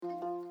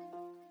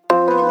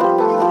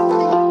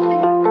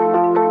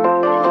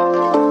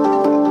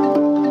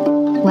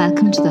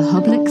Welcome to the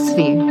Public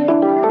Sphere.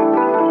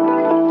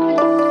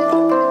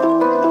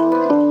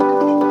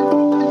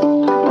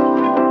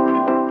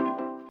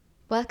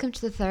 Welcome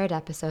to the third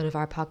episode of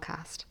our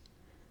podcast.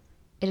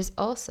 It is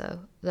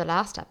also the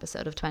last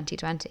episode of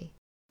 2020.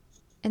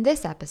 In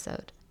this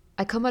episode,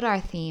 I come at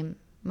our theme,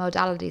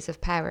 Modalities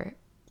of Power,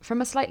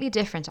 from a slightly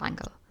different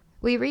angle.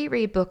 We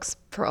reread books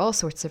for all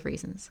sorts of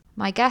reasons.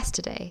 My guest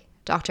today,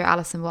 Dr.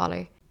 Alison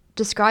Waller,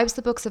 describes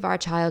the books of our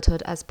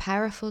childhood as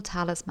powerful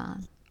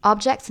talismans,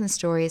 objects and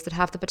stories that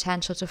have the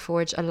potential to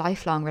forge a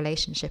lifelong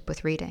relationship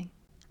with reading.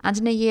 And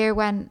in a year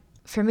when,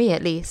 for me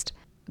at least,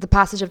 the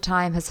passage of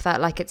time has felt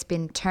like it's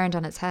been turned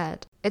on its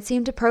head, it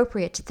seemed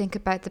appropriate to think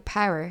about the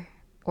power,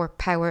 or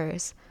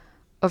powers,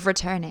 of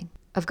returning,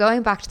 of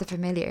going back to the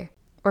familiar,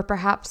 or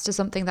perhaps to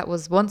something that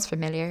was once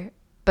familiar,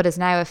 but is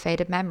now a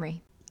faded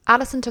memory.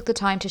 Alison took the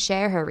time to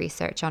share her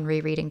research on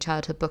rereading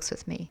childhood books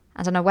with me,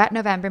 and on a wet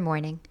November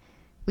morning,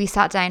 we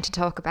sat down to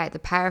talk about the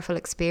powerful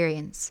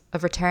experience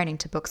of returning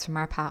to books from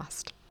our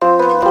past.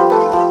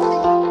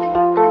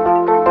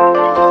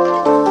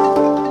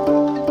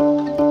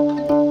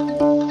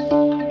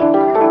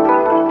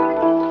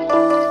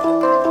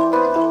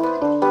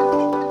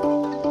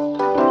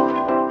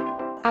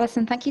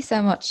 Alison, thank you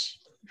so much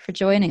for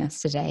joining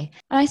us today.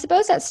 And I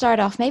suppose let's start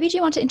off. Maybe do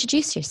you want to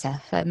introduce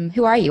yourself?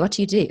 Who are you? What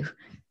do you do?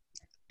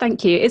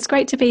 Thank you. It's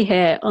great to be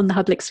here on the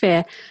Public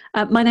Sphere.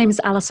 My name is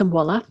Alison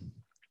Waller,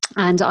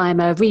 and I'm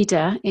a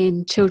reader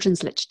in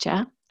children's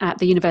literature at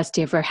the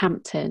University of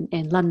Roehampton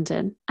in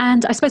London.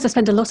 And I suppose I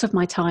spend a lot of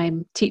my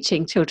time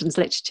teaching children's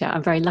literature.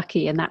 I'm very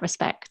lucky in that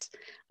respect.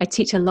 I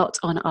teach a lot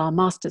on our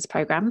master's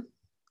programme.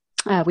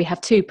 We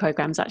have two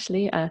programmes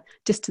actually, a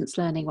distance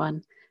learning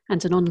one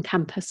and an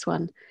on-campus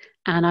one.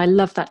 And I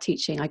love that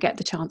teaching. I get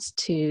the chance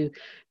to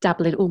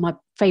dabble in all my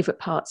favourite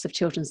parts of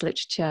children's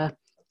literature.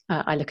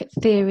 I look at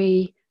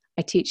theory,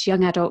 I teach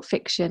young adult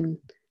fiction,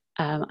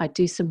 I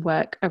do some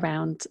work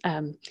around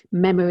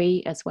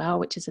memory as well,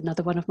 which is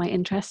another one of my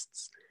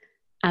interests.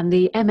 And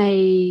the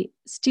MA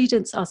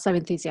students are so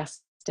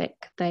enthusiastic.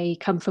 They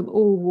come from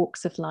all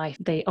walks of life.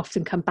 They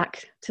often come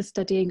back to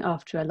studying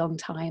after a long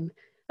time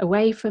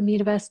away from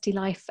university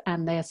life,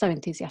 and they are so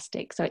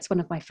enthusiastic. So it's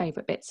one of my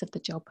favourite bits of the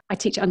job. I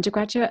teach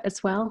undergraduate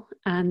as well,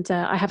 and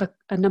I have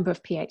a number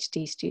of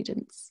PhD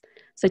students.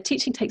 So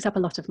teaching takes up a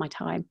lot of my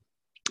time.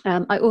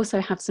 I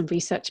also have some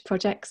research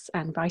projects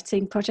and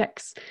writing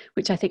projects,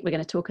 which I think we're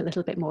going to talk a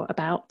little bit more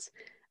about.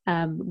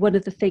 One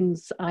of the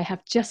things I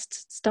have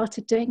just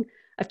started doing,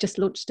 I've just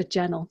launched a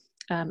journal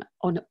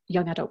on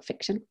young adult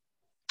fiction.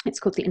 It's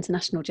called the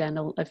International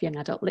Journal of Young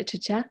Adult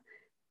Literature.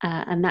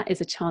 And that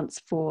is a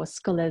chance for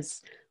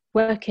scholars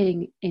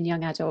working in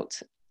young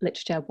adult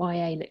literature,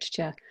 YA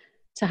literature,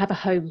 to have a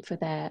home for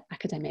their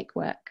academic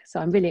work. So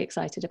I'm really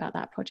excited about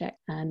that project.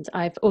 And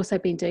I've also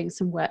been doing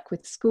some work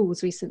with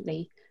schools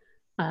recently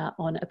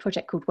on a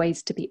project called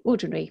Ways to be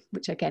Ordinary,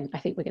 which again, I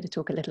think we're going to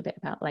talk a little bit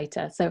about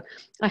later. So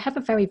I have a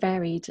very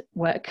varied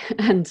work,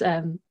 and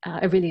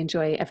I really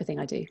enjoy everything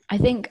I do. I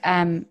think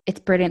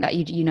it's brilliant that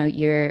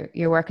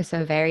your work is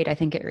so varied. I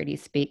think it really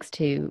speaks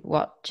to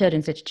what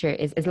children's literature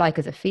is like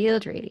as a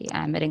field, really.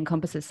 It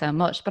encompasses so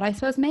much. But I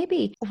suppose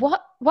maybe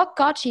what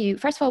got you,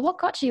 first of all, what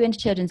got you into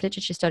children's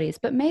literature studies,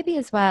 but maybe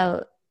as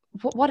well,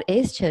 what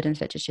is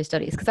children's literature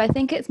studies? Because I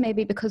think it's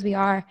maybe because we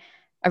are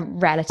a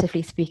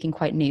relatively speaking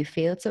quite new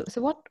field.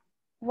 So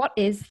what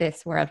is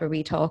this world where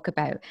we talk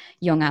about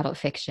young adult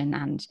fiction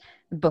and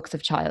books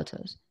of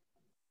childhood?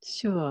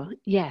 Sure.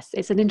 Yes,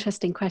 it's an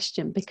interesting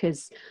question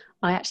because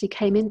I actually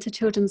came into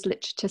children's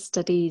literature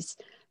studies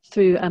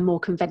through a more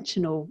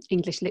conventional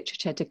English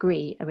literature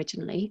degree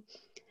originally.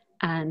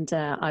 And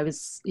I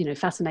was,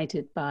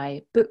 fascinated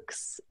by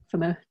books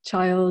from a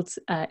child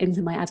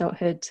into my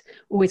adulthood,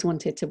 always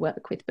wanted to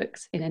work with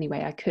books in any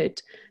way I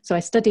could. So I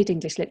studied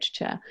English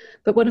literature,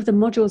 but one of the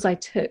modules I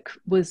took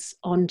was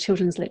on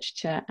children's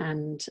literature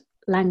and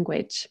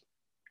language.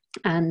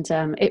 And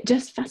it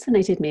just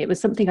fascinated me. It was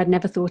something I'd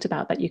never thought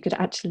about, that you could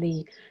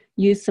actually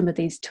use some of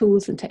these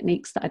tools and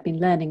techniques that I'd been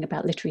learning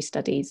about literary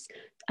studies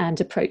and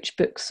approach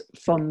books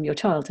from your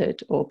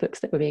childhood or books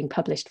that were being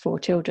published for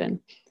children.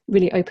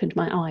 Really opened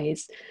my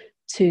eyes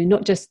to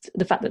not just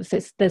the fact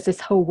that there's this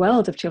whole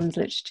world of children's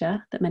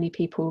literature that many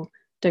people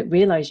don't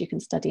realise you can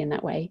study in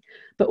that way,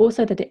 but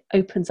also that it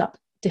opens up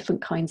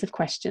different kinds of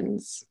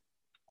questions,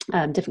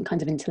 different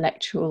kinds of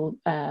intellectual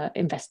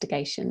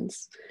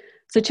investigations.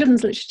 So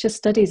children's literature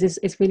studies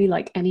is really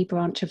like any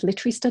branch of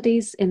literary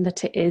studies in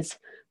that it is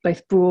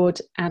both broad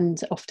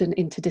and often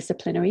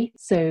interdisciplinary.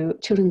 So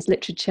children's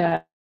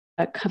literature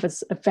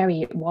covers a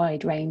very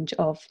wide range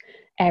of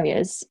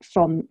areas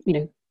from,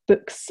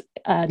 books,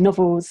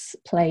 novels,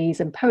 plays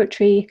and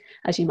poetry,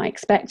 as you might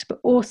expect, but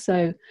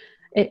also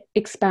it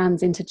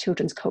expands into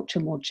children's culture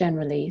more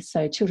generally.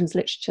 So children's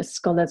literature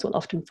scholars will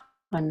often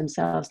find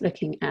themselves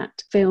looking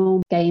at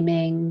film,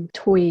 gaming,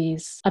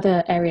 toys,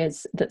 other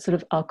areas that sort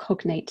of are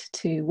cognate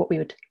to what we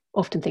would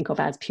often think of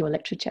as pure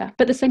literature.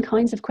 But the same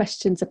kinds of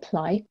questions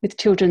apply with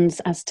children's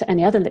as to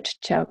any other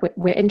literature.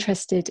 We're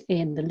interested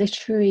in the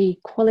literary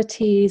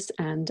qualities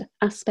and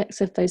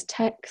aspects of those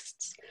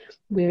texts.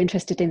 We're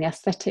interested in the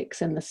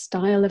aesthetics and the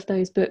style of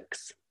those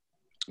books,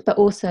 but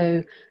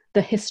also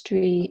the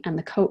history and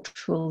the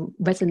cultural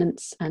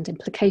resonance and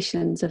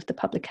implications of the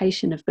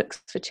publication of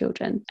books for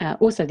children.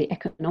 Also the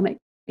economic,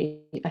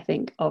 I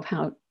think, of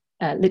how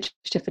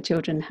literature for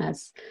children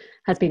has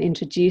been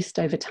introduced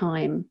over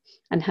time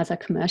and has a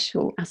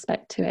commercial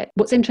aspect to it.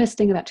 What's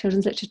interesting about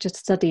children's literature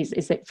studies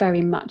is it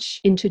very much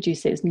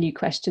introduces new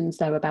questions,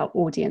 though, about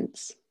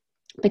audience.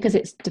 Because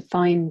it's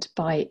defined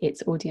by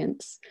its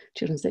audience,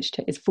 children's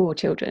literature is for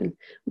children.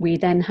 We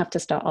then have to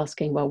start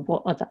asking, well,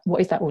 what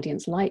is that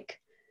audience like?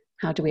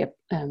 How do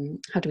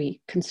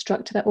we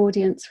construct that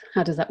audience?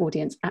 How does that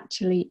audience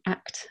actually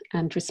act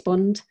and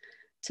respond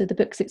to the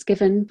books it's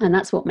given? And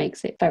that's what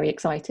makes it very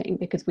exciting,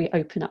 because we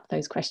open up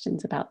those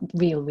questions about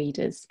real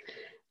readers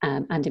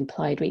and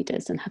implied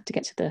readers, and have to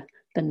get to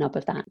the nub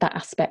of that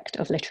aspect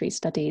of literary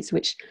studies,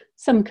 which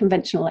some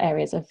conventional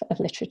areas of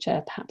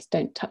literature perhaps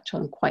don't touch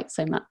on quite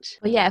so much.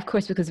 Well, yeah, of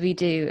course, because we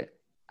do,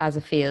 as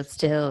a field,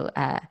 still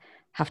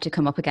have to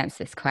come up against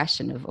this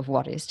question of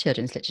what is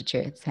children's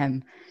literature. It's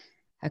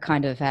a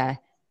kind of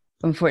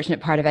unfortunate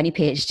part of any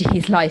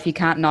PhD's life. You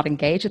can't not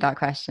engage with that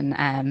question.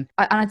 And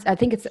I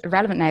think it's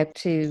relevant now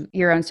to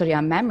your own study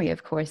on memory,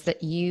 of course,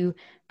 that you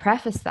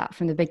preface that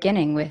from the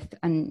beginning with,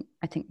 and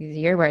I think these are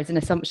your words, an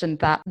assumption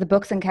that the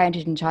books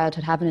encountered in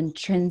childhood have an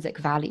intrinsic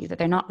value, that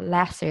they're not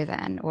lesser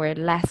than or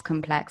less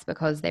complex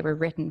because they were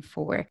written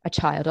for a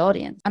child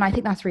audience. And I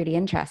think that's really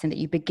interesting that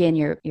you begin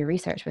your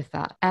research with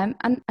that. And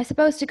I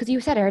suppose, because you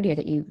said earlier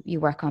that you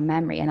work on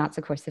memory, and that's,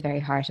 of course, the very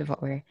heart of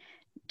what we're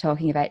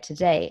talking about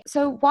today.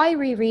 So why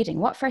rereading?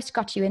 What first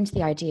got you into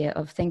the idea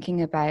of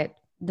thinking about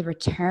the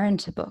return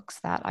to books,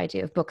 that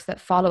idea of books that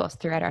follow us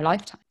throughout our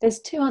lifetime? There's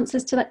two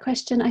answers to that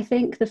question, I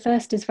think. The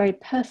first is very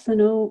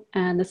personal,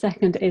 and the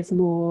second is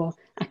more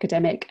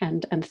academic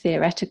and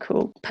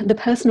theoretical. The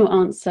personal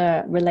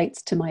answer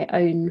relates to my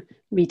own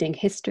reading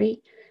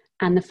history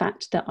and the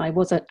fact that I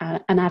was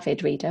an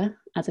avid reader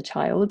as a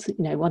child,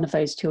 one of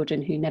those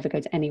children who never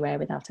goes anywhere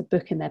without a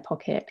book in their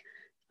pocket.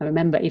 I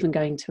remember even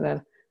going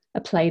to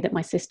a play that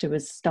my sister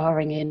was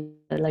starring in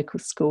a local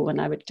school, and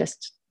I would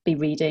just be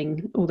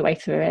reading all the way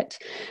through it.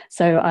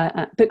 So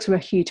books were a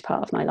huge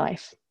part of my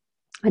life.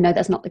 I know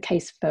that's not the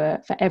case for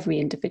every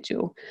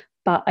individual,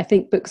 but I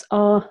think books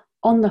are,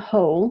 on the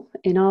whole,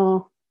 in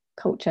our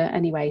culture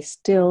anyway,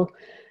 still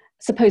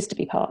supposed to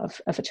be part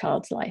of a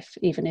child's life,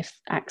 even if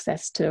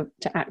access to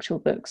actual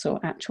books or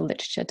actual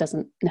literature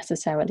doesn't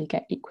necessarily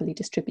get equally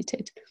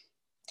distributed.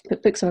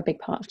 But books are a big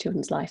part of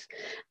children's life.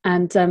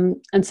 And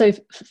so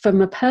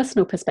from a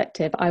personal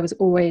perspective, I was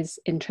always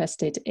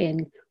interested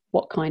in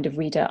what kind of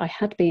reader I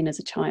had been as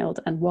a child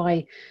and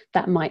why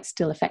that might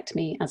still affect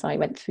me as I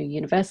went through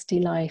university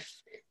life,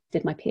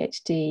 did my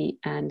PhD,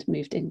 and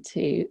moved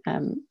into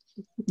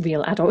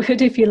real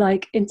adulthood, if you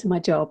like, into my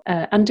job.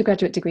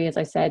 Undergraduate degree, as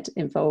I said,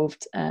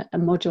 involved a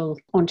module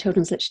on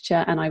children's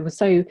literature, and I was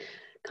so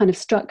kind of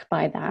struck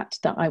by that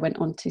I went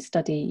on to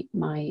study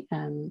my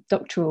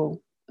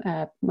doctoral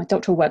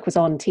work was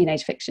on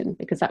teenage fiction,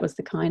 because that was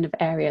the kind of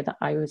area that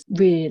I was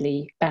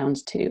really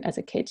bound to as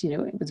a kid.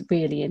 It was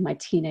really in my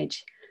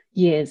teenage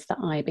years that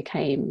I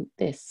became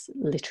this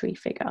literary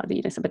figure.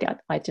 Somebody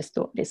I just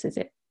thought, this is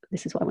it.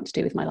 This is what I want to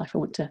do with my life. I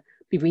want to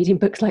be reading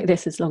books like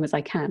this as long as I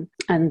can.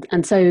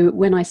 And so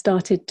when I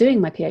started doing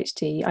my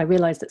PhD, I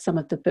realized that some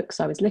of the books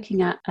I was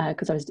looking at,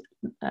 because I was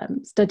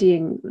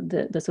studying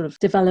the sort of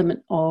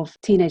development of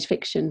teenage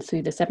fiction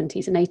through the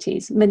 70s and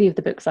 80s, many of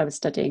the books I was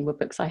studying were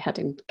books I had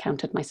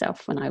encountered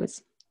myself when I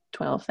was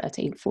 12,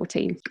 13,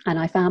 14. And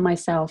I found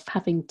myself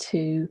having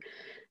to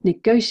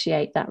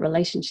negotiate that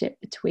relationship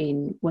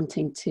between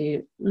wanting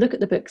to look at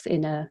the books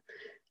in a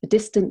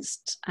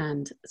distanced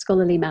and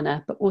scholarly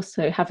manner, but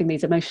also having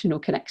these emotional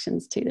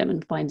connections to them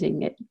and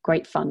finding it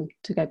great fun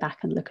to go back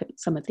and look at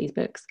some of these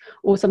books,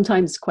 or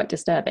sometimes quite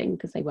disturbing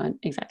because they weren't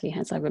exactly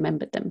as I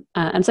remembered them.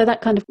 And so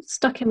that kind of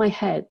stuck in my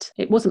head.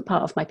 It wasn't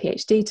part of my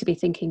PhD to be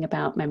thinking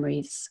about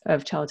memories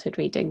of childhood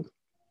reading,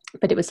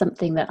 but it was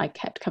something that I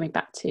kept coming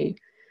back to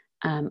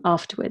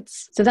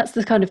afterwards. So that's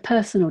the kind of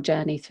personal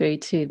journey through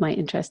to my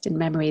interest in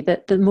memory.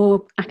 That the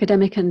more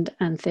academic and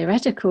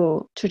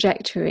theoretical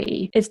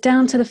trajectory is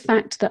down to the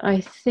fact that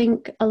I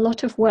think a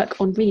lot of work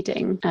on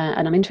reading,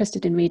 and I'm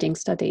interested in reading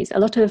studies, a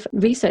lot of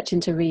research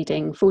into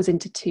reading falls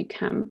into two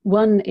camps.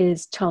 One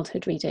is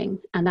childhood reading,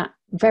 and that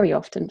very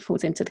often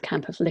falls into the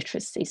camp of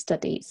literacy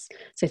studies.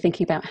 So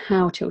thinking about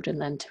how children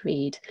learn to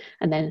read,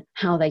 and then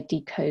how they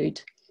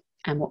decode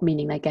and what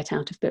meaning they get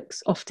out of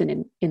books,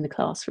 often in the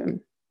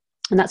classroom.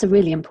 And that's a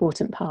really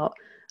important part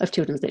of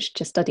children's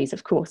literature studies.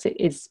 Of course, it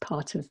is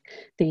part of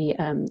the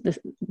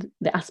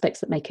aspects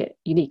that make it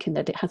unique, in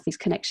that it has these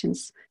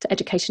connections to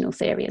educational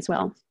theory as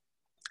well.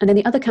 And then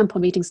the other camp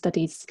on reading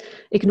studies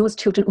ignores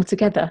children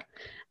altogether.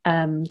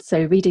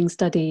 So reading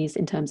studies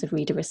in terms of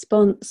reader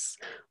response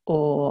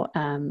or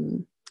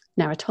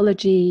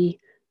narratology,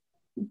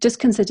 just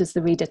considers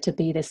the reader to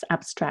be this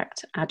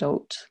abstract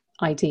adult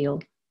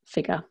ideal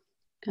figure.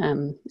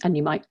 And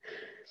you might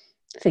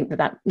think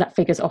that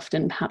figure is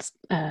often perhaps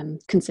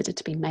considered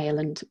to be male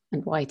and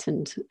white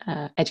and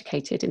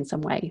educated in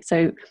some way.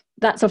 So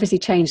that's obviously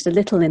changed a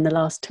little in the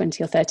last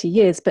 20 or 30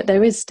 years, but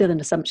there is still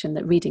an assumption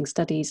that reading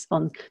studies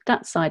on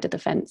that side of the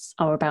fence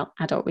are about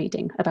adult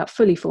reading, about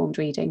fully formed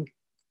reading,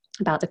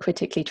 about the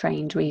critically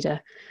trained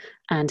reader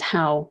and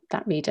how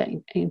that reader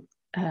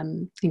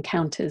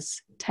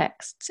encounters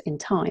texts in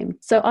time.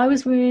 So I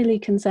was really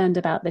concerned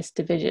about this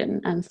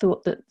division and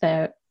thought that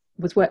there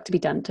was work to be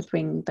done to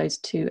bring those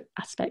two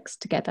aspects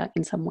together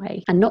in some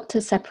way and not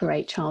to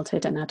separate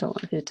childhood and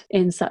adulthood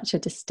in such a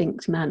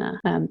distinct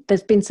manner.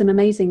 There's been some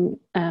amazing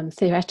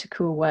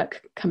theoretical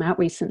work come out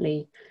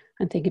recently.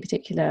 I'm thinking in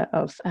particular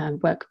of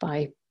work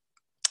by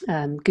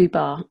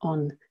Gubar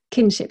on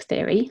kinship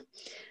theory.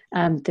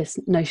 This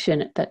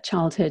notion that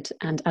childhood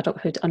and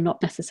adulthood are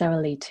not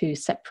necessarily two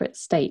separate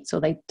states,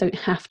 or they don't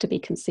have to be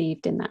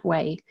conceived in that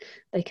way.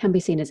 They can be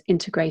seen as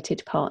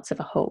integrated parts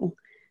of a whole,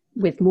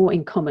 with more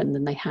in common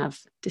than they have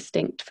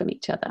distinct from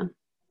each other.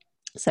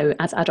 So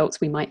as adults,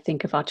 we might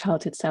think of our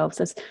childhood selves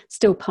as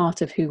still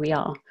part of who we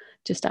are,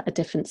 just at a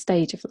different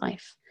stage of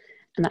life.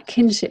 And that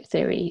kinship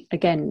theory,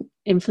 again,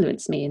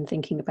 influenced me in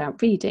thinking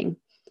about reading,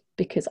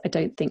 because I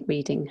don't think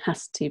reading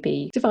has to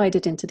be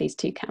divided into these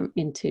two camps,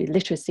 into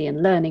literacy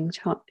and learning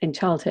in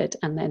childhood,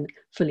 and then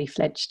fully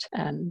fledged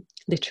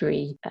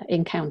literary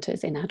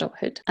encounters in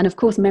adulthood. And of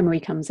course, memory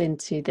comes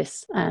into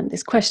this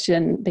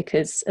question,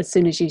 because as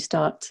soon as you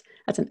start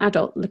as an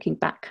adult looking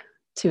back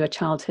to a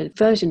childhood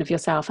version of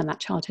yourself and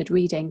that childhood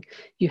reading,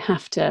 you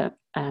have to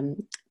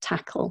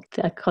tackle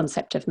the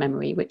concept of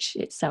memory, which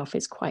itself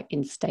is quite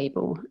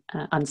unstable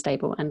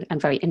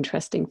and very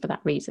interesting for that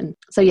reason.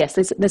 So yes,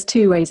 there's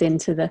two ways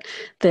into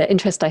the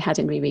interest I had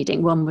in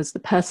rereading. One was the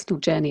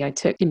personal journey I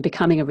took in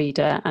becoming a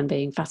reader and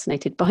being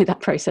fascinated by that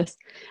process.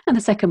 And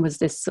the second was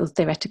this sort of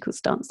theoretical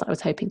stance that I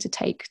was hoping to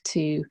take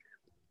to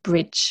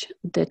bridge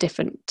the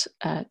different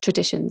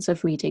traditions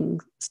of reading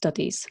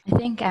studies. I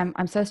think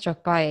I'm so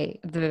struck by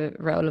the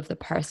role of the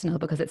personal,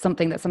 because it's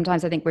something that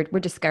sometimes I think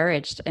we're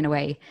discouraged in a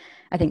way,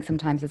 I think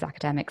sometimes as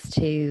academics,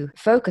 to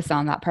focus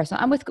on that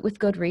personal, and with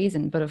good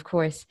reason. But of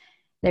course,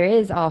 there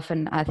is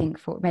often, I think,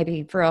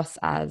 for us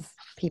as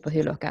people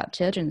who look at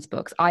children's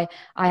books, I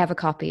have a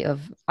copy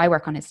of, I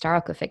work on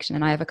historical fiction,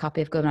 and I have a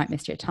copy of Goodnight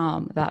Mr.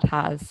 Tom that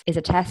is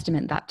a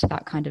testament to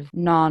that kind of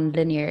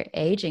non-linear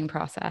aging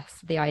process,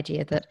 the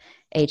idea that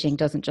aging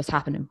doesn't just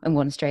happen in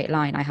one straight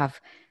line. I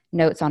have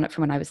notes on it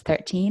from when I was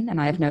 13,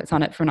 and I have notes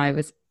on it from when I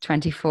was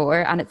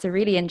 24, and it's a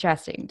really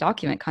interesting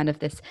document, kind of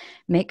this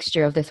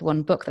mixture of this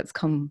one book that's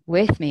come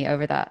with me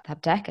over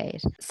that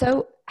decade.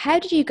 So how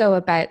did you go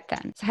about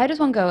then? So how does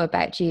one go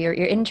about, you're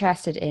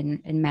interested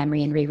in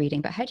memory and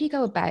rereading, but how do you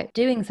go about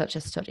doing such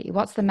a study?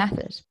 What's the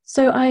method?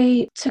 So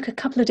I took a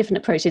couple of different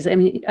approaches. I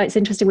mean, it's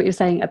interesting what you're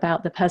saying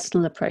about the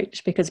personal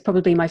approach, because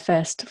probably my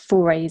first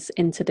forays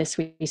into this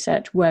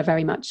research were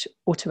very much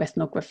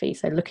autoethnography,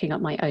 so looking at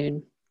my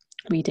own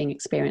reading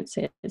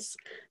experiences.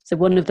 So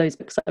one of those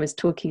books I was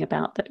talking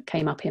about that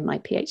came up in my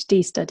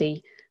PhD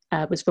study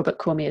was Robert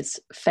Cormier's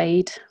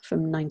Fade from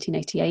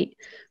 1988,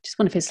 which is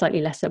one of his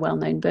slightly lesser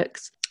well-known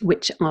books,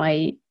 which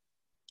I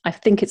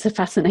think it's a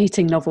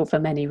fascinating novel for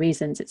many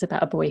reasons. It's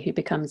about a boy who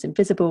becomes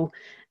invisible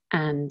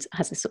and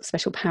has this sort of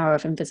special power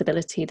of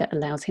invisibility that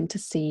allows him to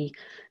see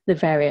the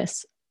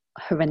various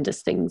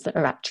horrendous things that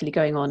are actually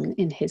going on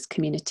in his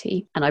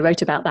community. And I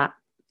wrote about that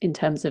in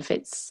terms of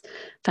its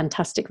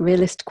fantastic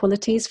realist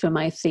qualities for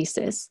my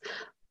thesis.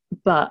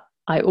 But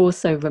I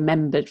also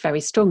remembered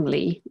very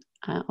strongly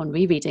on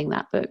rereading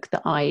that book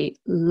that I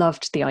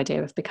loved the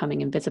idea of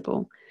becoming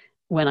invisible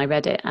when I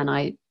read it. And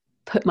I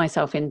put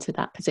myself into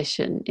that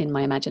position in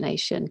my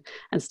imagination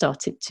and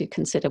started to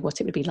consider what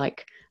it would be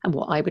like and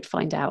what I would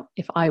find out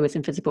if I was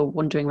invisible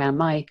wandering around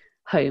my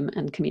home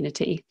and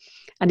community.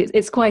 And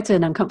it's quite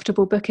an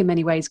uncomfortable book in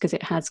many ways, because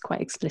it has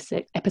quite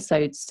explicit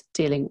episodes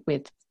dealing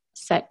with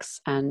sex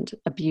and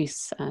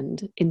abuse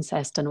and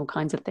incest and all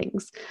kinds of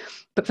things.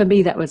 But for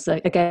me, that was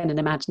again an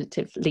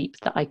imaginative leap,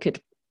 that I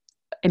could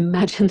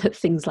imagine that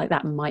things like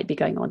that might be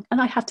going on.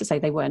 And I have to say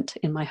they weren't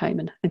in my home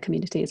and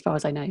community as far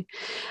as I know.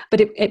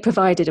 But it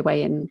provided a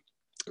way in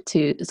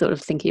to sort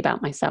of thinking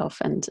about myself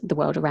and the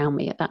world around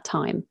me at that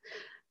time.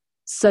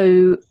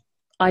 So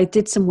I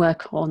did some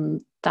work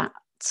on that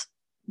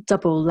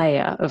double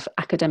layer of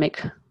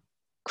academic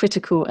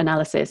critical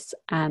analysis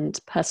and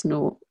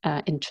personal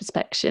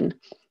introspection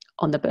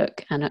on the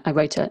book, and I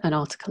wrote an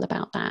article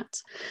about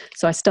that.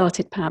 So I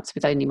started perhaps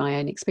with only my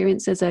own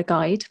experience as a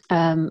guide,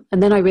 and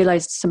then I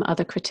realised some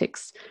other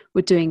critics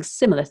were doing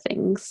similar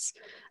things,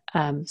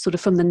 sort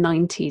of from the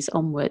 90s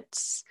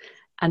onwards.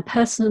 And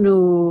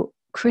personal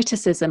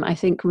criticism, I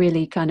think,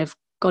 really kind of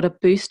got a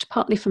boost,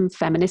 partly from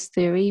feminist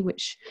theory,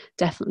 which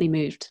definitely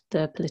moved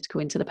the political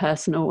into the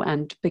personal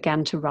and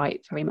began to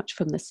write very much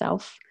from the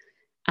self,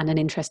 and an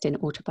interest in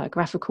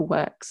autobiographical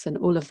works, and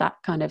all of that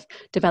kind of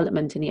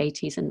development in the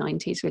 80s and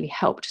 90s really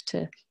helped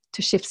to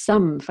shift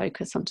some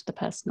focus onto the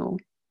personal.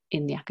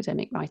 in the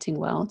academic writing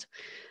world.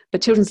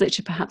 But children's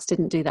literature perhaps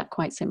didn't do that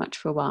quite so much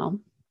for a while.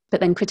 But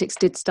then critics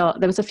did start,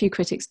 there was a few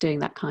critics doing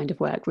that kind of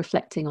work,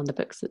 reflecting on the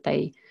books that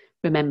they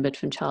remembered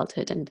from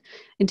childhood and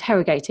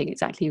interrogating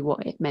exactly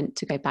what it meant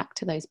to go back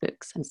to those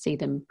books and see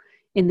them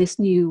in this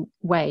new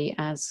way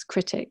as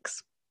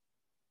critics.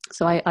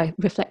 So I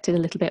reflected a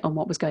little bit on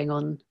what was going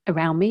on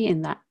around me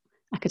in that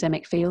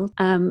academic field.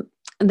 And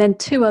then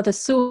two other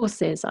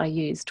sources I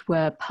used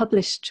were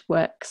published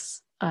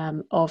works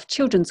of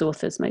children's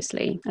authors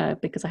mostly,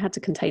 because I had to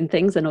contain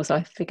things, and also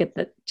I figured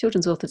that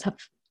children's authors have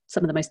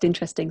some of the most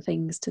interesting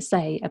things to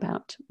say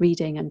about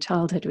reading and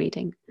childhood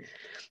reading.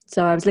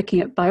 So I was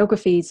looking at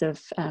biographies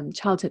of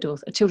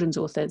children's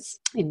authors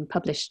in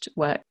published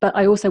work, but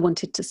I also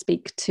wanted to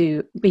speak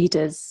to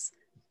readers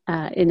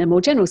in a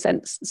more general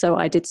sense. So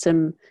I did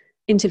some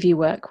interview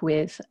work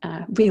with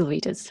real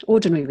readers,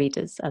 ordinary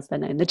readers as they're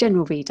known, the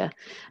general reader,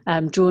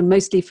 drawn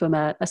mostly from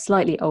a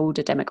slightly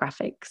older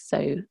demographic.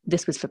 So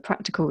this was for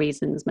practical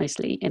reasons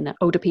mostly, in that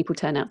older people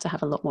turn out to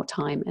have a lot more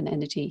time and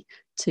energy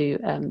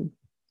to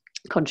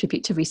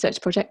contribute to research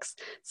projects.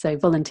 So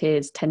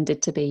volunteers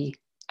tended to be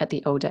at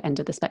the older end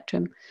of the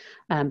spectrum,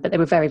 but there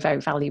were very, very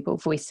valuable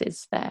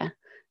voices there.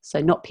 So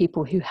not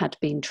people who had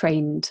been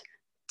trained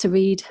to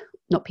read,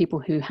 not people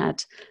who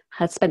had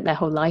spent their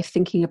whole life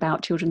thinking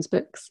about children's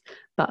books,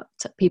 but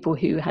people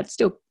who had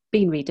still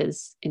been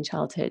readers in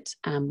childhood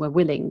and were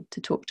willing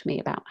to talk to me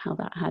about how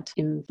that had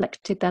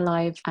inflected their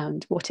lives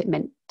and what it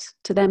meant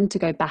to them to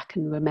go back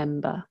and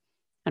remember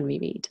and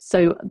reread.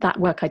 So that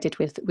work I did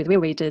with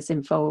real readers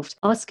involved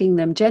asking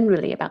them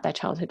generally about their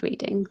childhood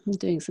reading,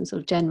 doing some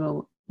sort of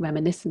general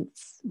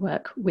reminiscence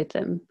work with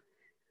them,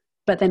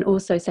 but then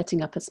also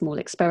setting up a small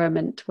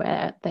experiment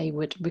where they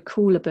would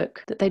recall a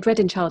book that they'd read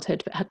in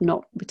childhood but had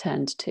not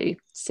returned to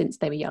since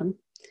they were young,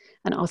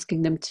 and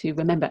asking them to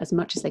remember as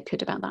much as they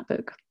could about that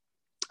book,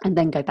 and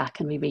then go back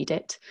and reread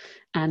it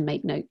and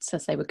make notes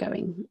as they were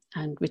going,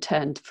 and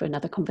returned for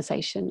another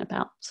conversation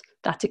about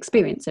that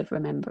experience of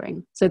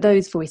remembering. So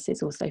those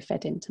voices also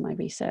fed into my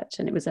research,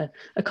 and it was a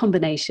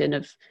combination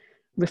of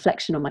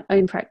reflection on my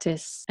own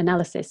practice,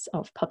 analysis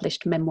of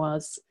published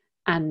memoirs,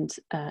 and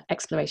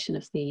exploration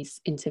of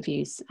these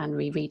interviews and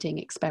rereading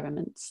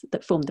experiments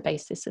that formed the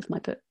basis of my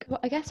book. Well,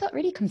 I guess what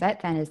really comes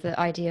out then is the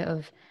idea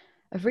of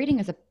reading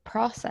as a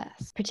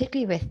process,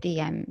 particularly with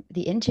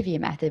the interview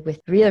method with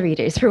real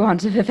readers, for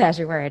want of a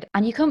better word.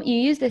 And you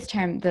use this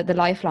term, the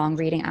lifelong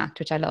reading act,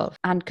 which I love.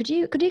 And could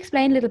you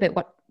explain a little bit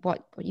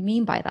what you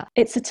mean by that?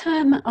 It's a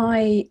term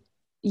I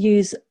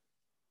use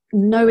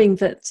knowing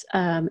that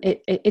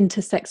it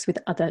intersects with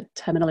other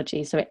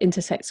terminology. So it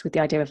intersects with the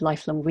idea of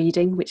lifelong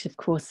reading, which of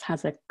course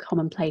has a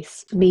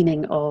commonplace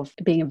meaning of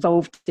being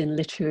involved in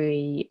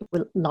literary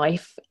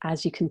life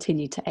as you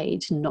continue to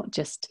age, not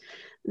just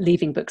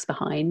leaving books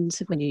behind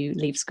when you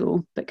leave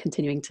school, but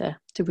continuing to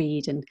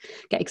read and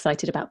get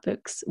excited about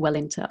books well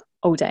into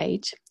old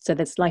age. So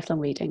there's lifelong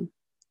reading.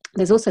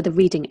 There's also the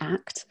Reading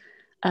Act,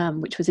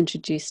 which was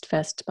introduced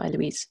first by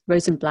Louise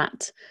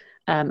Rosenblatt,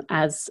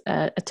 as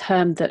a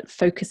term that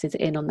focuses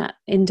in on that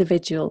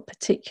individual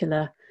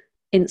particular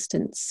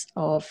instance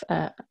of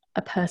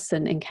a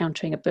person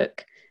encountering a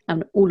book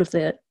and all of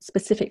the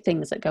specific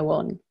things that go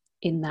on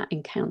in that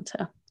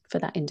encounter for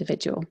that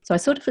individual. So I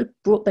sort of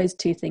brought those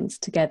two things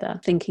together,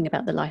 thinking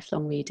about the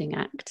lifelong reading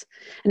act.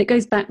 And it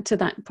goes back to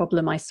that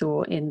problem I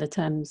saw in the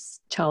terms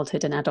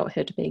childhood and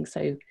adulthood being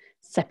so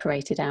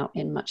separated out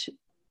in much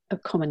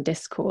of common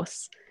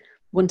discourse.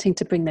 Wanting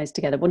to bring those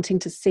together, wanting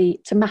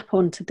to map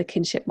onto the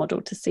kinship model,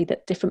 to see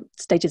that different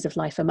stages of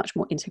life are much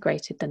more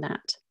integrated than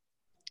that.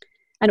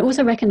 And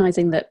also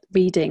recognizing that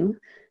reading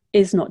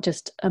is not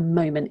just a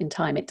moment in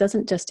time. It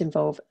doesn't just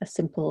involve a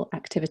simple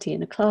activity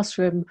in a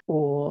classroom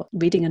or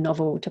reading a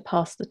novel to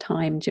pass the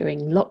time during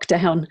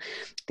lockdown.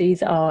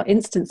 These are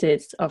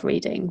instances of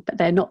reading, but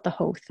they're not the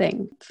whole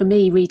thing. For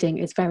me, reading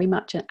is very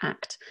much an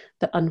act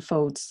that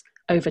unfolds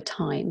over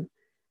time,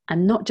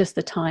 and not just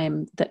the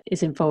time that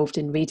is involved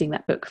in reading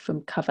that book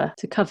from cover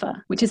to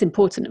cover, which is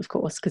important, of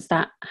course, because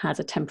that has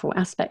a temporal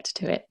aspect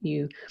to it.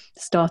 You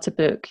start a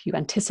book, you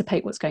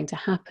anticipate what's going to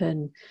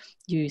happen,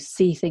 you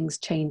see things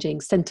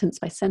changing sentence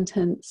by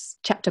sentence,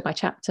 chapter by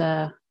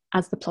chapter,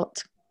 as the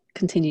plot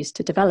continues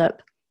to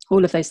develop.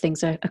 All of those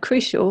things are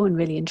crucial and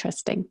really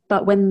interesting.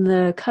 But when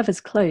the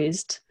cover's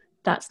closed,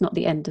 that's not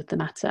the end of the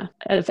matter.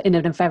 In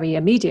a very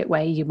immediate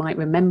way, you might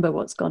remember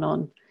what's gone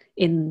on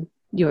in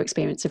your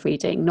experience of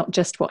reading, not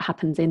just what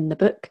happens in the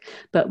book,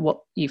 but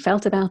what you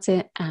felt about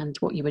it and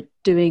what you were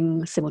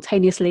doing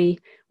simultaneously,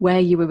 where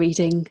you were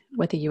reading,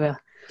 whether you were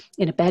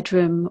in a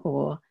bedroom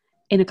or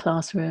in a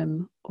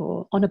classroom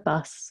or on a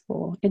bus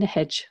or in a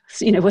hedge,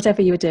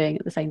 whatever you were doing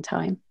at the same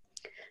time.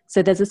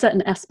 So there's a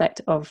certain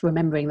aspect of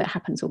remembering that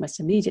happens almost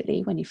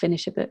immediately when you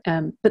finish a book,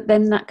 but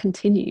then that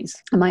continues.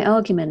 And my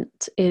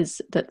argument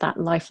is that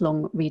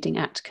lifelong reading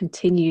act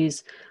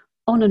continues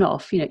on and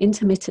off,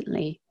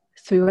 intermittently,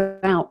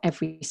 throughout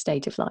every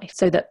stage of life,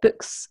 so that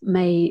books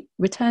may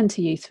return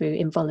to you through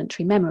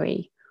involuntary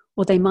memory,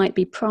 or they might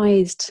be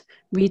prized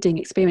reading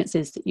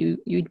experiences that you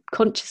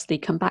consciously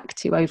come back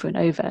to over and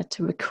over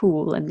to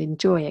recall and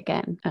enjoy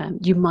again.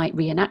 You might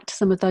reenact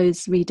some of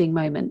those reading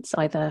moments,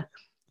 either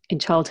in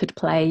childhood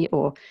play,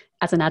 or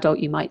as an adult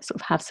you might sort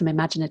of have some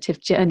imaginative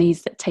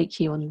journeys that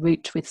take you en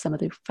route with some of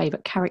the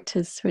favourite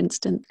characters, for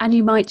instance. And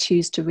you might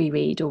choose to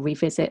reread or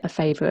revisit a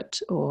favourite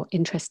or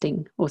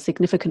interesting or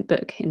significant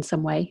book in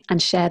some way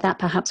and share that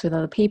perhaps with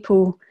other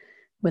people,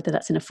 whether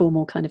that's in a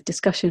formal kind of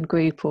discussion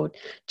group or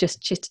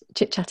just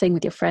chit-chatting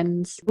with your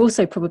friends. You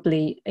also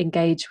probably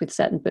engage with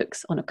certain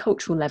books on a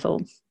cultural level,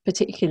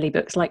 particularly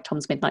books like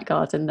Tom's Midnight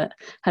Garden, that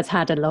has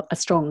had a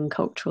strong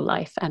cultural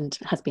life and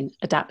has been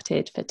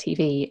adapted for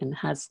TV and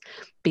has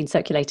been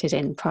circulated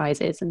in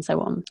prizes and so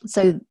on.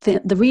 So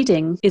the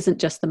reading isn't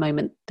just the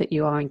moment that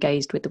you are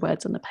engaged with the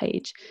words on the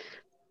page,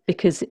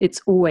 because it's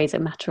always a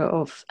matter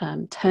of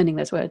turning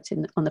those words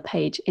on the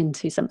page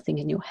into something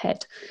in your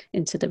head,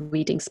 into the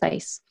reading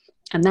space.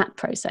 And that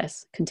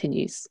process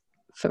continues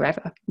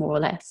forever, more or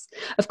less.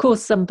 Of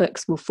course, some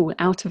books will fall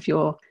out of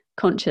your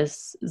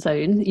conscious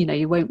zone. You know,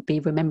 you won't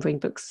be remembering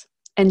books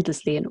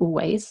endlessly and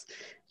always,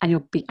 and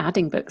you'll be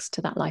adding books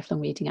to that lifelong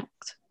reading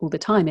act all the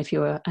time if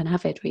you're an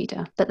avid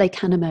reader. But they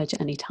can emerge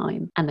at any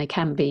time, and they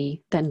can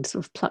be then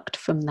sort of plucked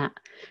from that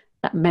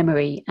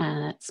memory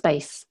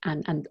space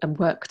and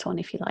worked on,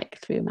 if you like,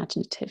 through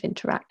imaginative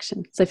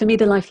interaction. So for me,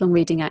 the lifelong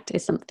reading act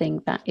is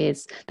something that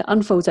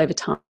unfolds over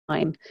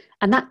time,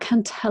 and that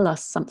can tell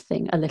us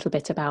something a little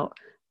bit about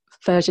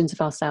versions of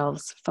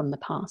ourselves from the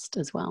past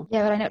as well.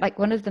 Yeah, but I know, like,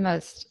 one of the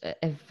most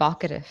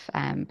evocative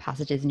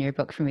passages in your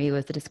book for me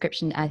was the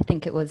description, I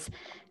think it was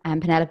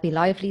Penelope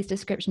Lively's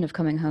description of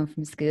coming home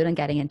from school and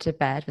getting into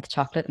bed with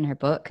chocolate in her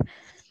book.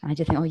 And I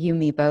just think, oh, you and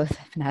me both,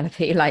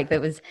 Penelope. Like,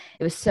 it was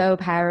so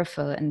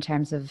powerful in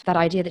terms of that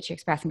idea that you're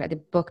expressing about the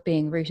book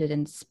being rooted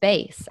in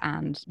space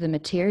and the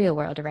material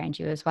world around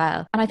you as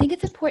well. And I think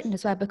it's important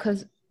as well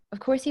because, of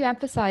course, you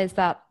emphasize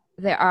that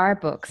there are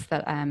books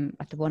that,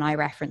 like the one I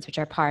reference, which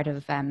are part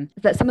of,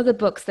 that some of the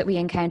books that we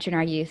encounter in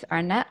our youth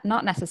are not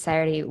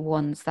necessarily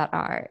ones that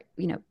are,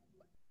 you know,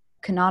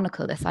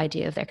 canonical, this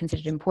idea of they're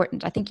considered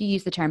important. I think you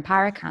use the term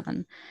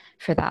paracanon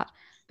for that.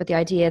 But the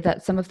idea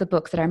that some of the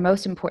books that are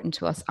most important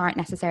to us aren't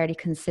necessarily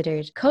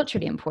considered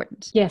culturally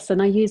important. Yes,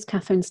 and I use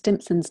Catherine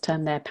Stimpson's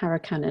term there,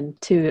 paracanon,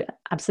 to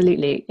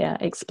absolutely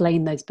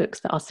explain those books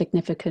that are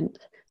significant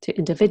to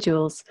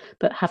individuals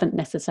but haven't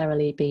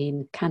necessarily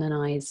been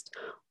canonized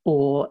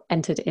or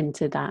entered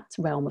into that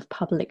realm of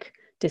public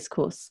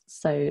discourse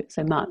so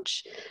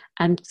much.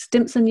 And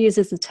Stimpson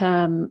uses the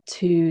term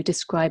to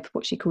describe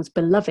what she calls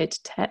beloved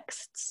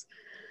texts,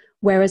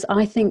 whereas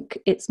I think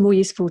it's more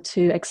useful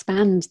to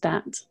expand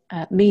that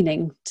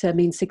meaning to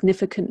mean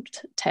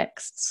significant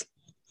texts,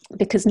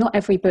 because not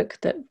every book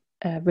that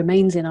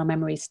remains in our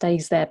memory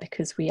stays there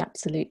because we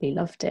absolutely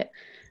loved it.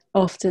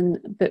 Often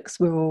books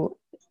will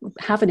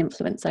have an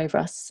influence over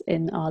us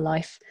in our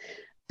life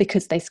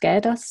because they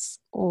scared us,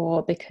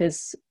 or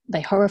because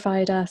they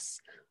horrified us,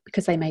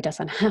 because they made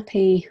us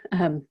unhappy,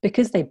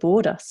 because they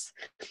bored us.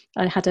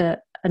 I had a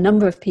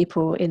number of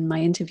people in my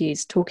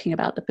interviews talking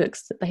about the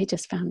books that they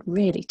just found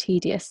really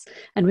tedious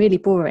and really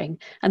boring.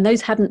 And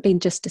those hadn't been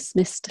just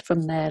dismissed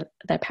from their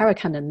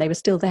paracanon. They were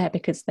still there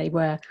because they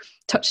were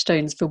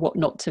touchstones for what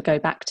not to go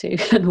back to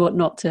and what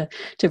not to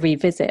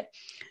revisit.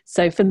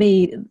 So for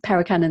me,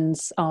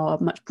 paracanons are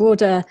much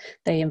broader.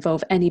 They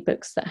involve any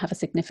books that have a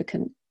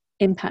significant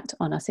impact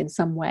on us in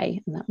some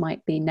way, and that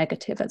might be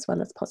negative as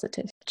well as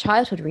positive.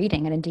 Childhood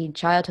reading, and indeed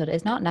childhood,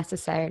 is not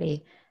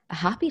necessarily a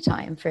happy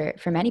time for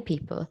many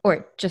people,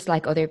 or just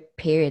like other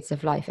periods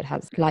of life, it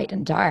has light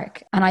and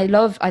dark. And I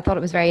thought it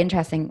was very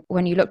interesting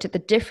when you looked at the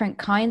different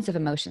kinds of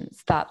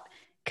emotions that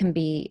can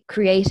be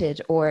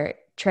created or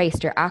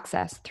traced or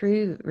accessed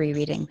through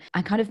rereading,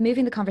 and kind of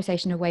moving the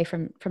conversation away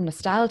from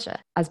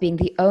nostalgia as being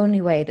the only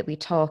way that we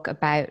talk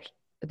about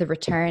the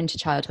return to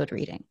childhood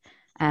reading.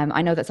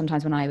 I know that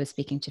sometimes when I was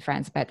speaking to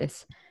friends about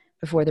this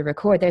before the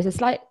record, there's a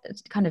slight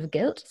kind of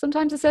guilt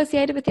sometimes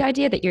associated with the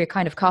idea that you're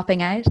kind of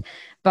copping out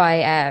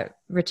by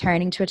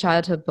returning to a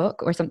childhood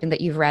book or something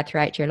that you've read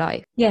throughout your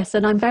life. Yes,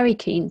 and I'm very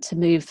keen to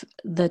move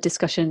the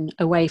discussion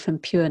away from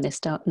pure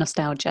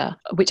nostalgia,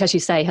 which, as you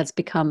say, has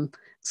become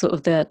sort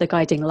of the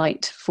guiding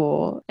light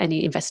for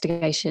any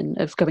investigation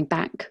of going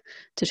back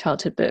to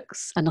childhood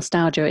books. And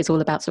nostalgia is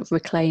all about sort of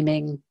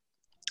reclaiming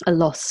a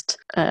lost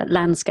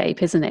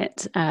landscape, isn't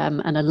it?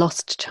 And a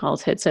lost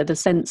childhood. So the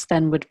sense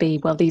then would be,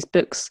 well, these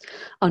books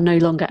are no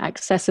longer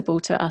accessible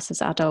to us as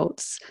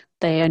adults.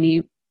 They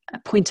only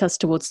point us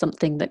towards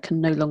something that can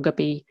no longer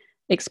be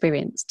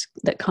experienced,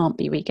 that can't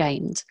be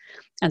regained.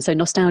 And so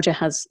nostalgia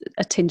has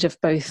a tinge of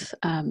both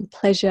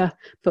pleasure,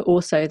 but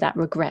also that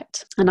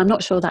regret. And I'm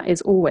not sure that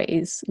is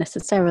always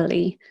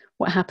necessarily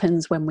what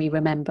happens when we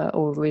remember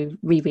or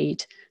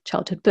reread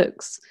childhood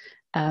books.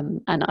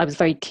 And I was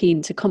very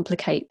keen to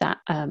complicate that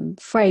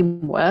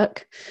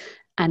framework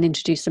and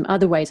introduce some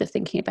other ways of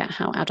thinking about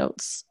how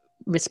adults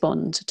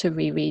respond to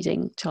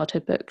rereading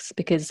childhood books,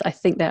 because I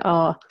think there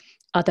are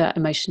other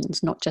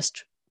emotions, not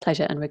just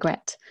pleasure and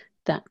regret,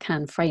 that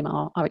can frame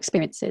our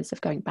experiences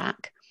of going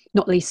back.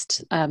 Not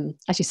least,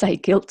 as you say,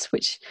 guilt,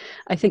 which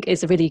I think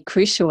is a really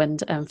crucial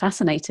and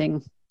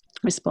fascinating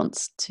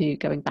response to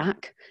going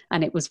back.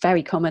 And it was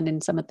very common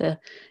in some of the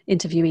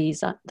interviewees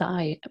that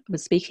I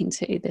was speaking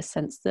to, this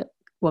sense that,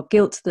 well,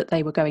 guilt that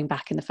they were going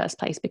back in the first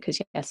place, because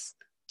yes,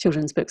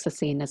 children's books are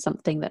seen as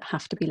something that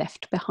have to be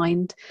left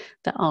behind,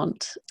 that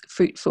aren't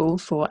fruitful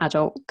for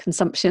adult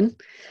consumption,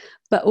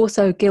 but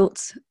also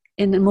guilt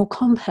in more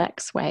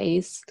complex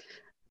ways,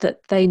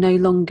 that they no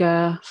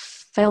longer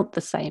felt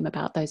the same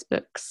about those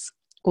books,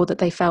 or that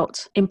they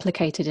felt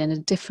implicated in a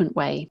different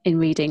way in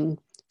reading,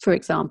 for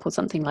example,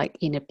 something like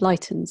Enid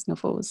Blyton's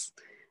novels.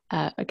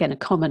 Again, a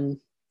common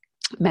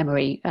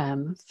memory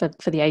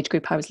for the age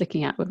group I was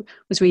looking at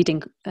was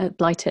reading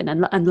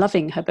Blyton and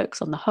loving her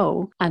books on the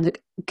whole. And the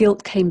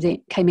guilt came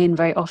in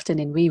very often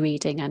in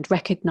rereading and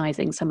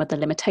recognizing some of the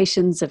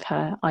limitations of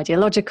her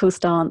ideological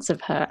stance, of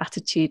her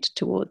attitude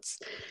towards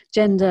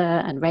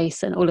gender and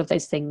race and all of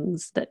those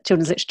things that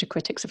children's literature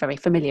critics are very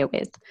familiar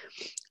with.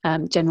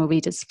 General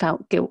readers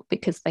felt guilt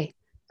because they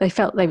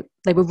felt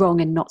they were wrong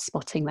in not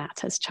spotting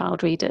that as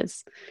child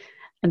readers.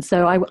 And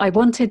so I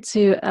wanted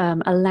to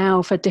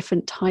allow for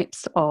different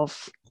types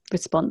of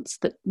response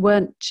that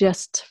weren't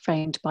just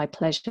framed by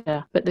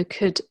pleasure, but that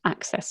could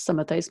access some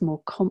of those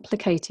more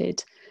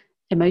complicated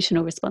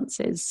emotional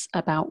responses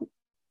about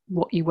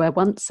what you were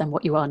once and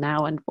what you are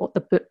now, and what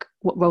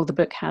role the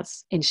book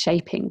has in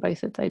shaping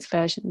both of those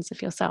versions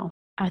of yourself.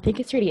 I think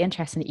it's really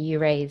interesting that you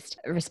raised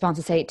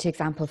responses to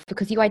examples,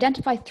 because you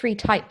identify 3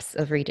 types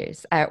of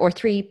readers, or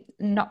 3,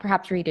 not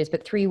perhaps readers,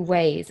 but 3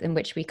 ways in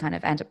which we kind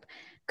of end up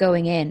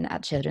going in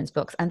at children's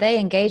books. And they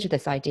engage with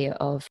this idea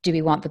of, do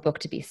we want the book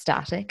to be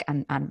static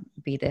and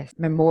be this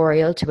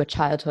memorial to a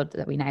childhood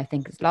that we now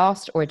think is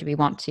lost, or do we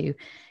want to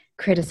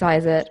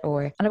criticize it?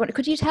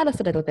 Could you tell us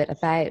a little bit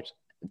about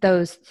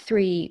those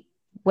 3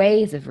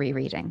 ways of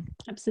rereading?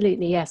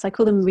 Absolutely, yes. I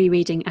call them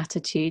rereading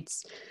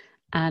attitudes.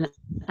 And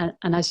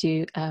as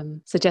you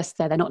suggest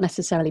there, they're not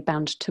necessarily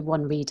bound to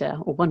one reader,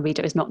 or one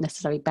reader is not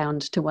necessarily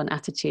bound to one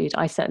attitude.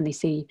 I certainly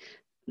see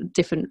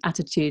different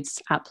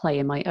attitudes at play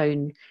in my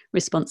own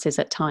responses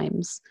at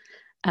times.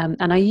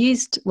 And I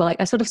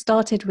sort of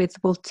started with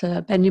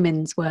Walter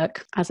Benjamin's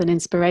work as an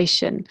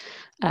inspiration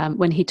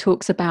when he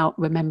talks about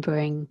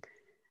remembering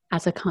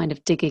as a kind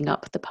of digging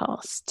up the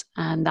past.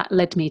 And that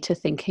led me to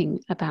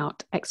thinking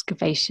about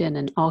excavation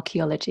and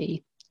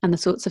archaeology and the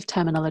sorts of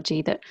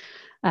terminology that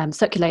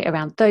circulate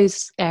around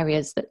those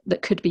areas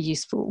that could be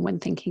useful when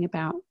thinking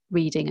about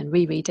reading and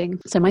rereading.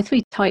 So my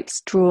 3 types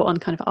draw on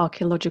kind of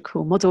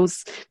archaeological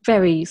models,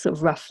 very sort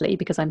of roughly,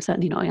 because I'm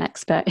certainly not an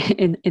expert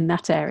in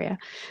that area.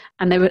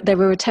 And they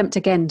were attempt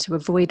again to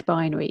avoid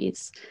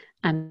binaries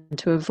and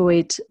to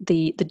avoid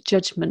the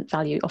judgment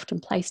value often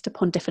placed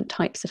upon different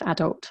types of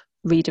adult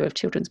reader of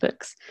children's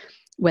books,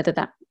 whether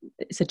that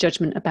is a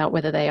judgment about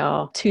whether they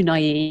are too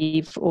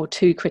naive or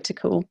too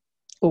critical,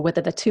 or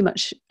whether they're too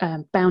much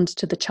bound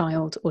to the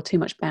child or too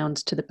much bound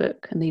to the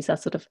book. And these are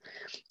sort of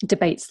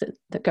debates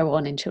that go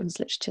on in children's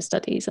literature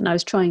studies. And I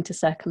was trying to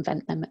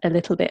circumvent them a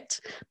little bit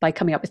by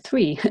coming up with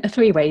three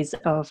ways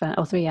of,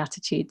 or 3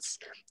 attitudes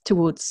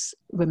towards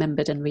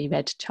remembered and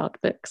reread child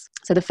books.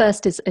 So the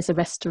first is a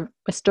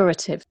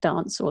restorative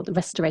dance, or the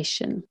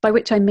restoration, by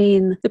which I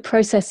mean the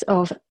process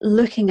of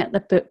looking at the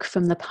book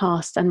from the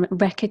past and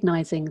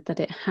recognizing that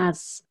it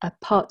has a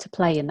part to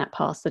play in that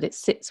past, that it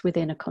sits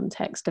within a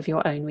context of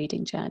your own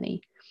reading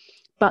journey,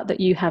 but that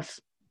you have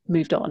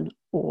moved on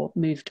or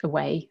moved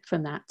away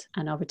from that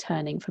and are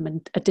returning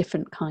from a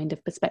different kind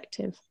of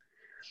perspective.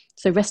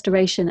 So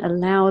restoration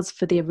allows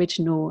for the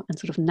original and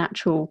sort of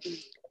natural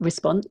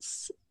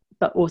response,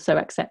 but also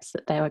accepts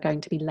that there are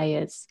going to be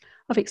layers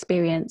of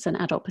experience and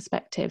adult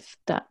perspective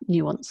that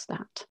nuance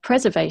that.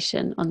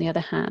 Preservation, on the other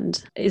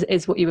hand,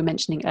 is what you were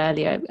mentioning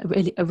earlier,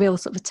 a real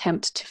sort of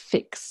attempt to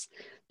fix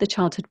the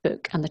childhood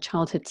book and the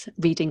childhood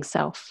reading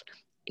self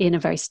in a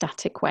very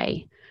static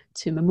way,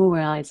 to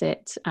memorialize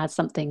it as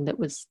something that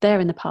was there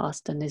in the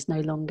past and is no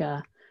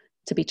longer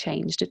to be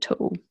changed at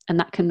all. And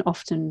that can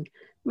often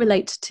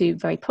relate to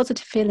very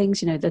positive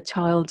feelings. You know, the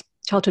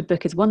childhood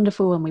book is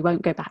wonderful and we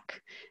won't go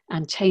back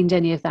and change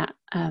any of that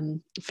the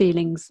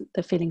feelings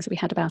that we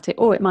had about it.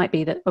 Or it might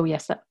be that, oh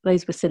yes,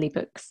 those were silly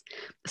books.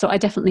 So I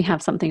definitely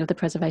have something of the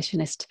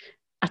preservationist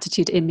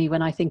attitude in me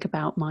when I think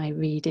about my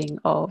reading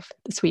of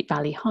the Sweet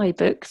Valley High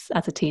books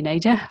as a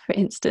teenager, for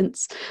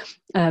instance,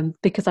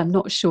 because I'm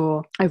not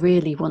sure I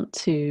really want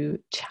to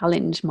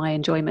challenge my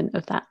enjoyment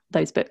of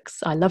those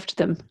books. I loved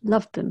them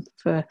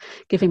for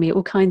giving me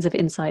all kinds of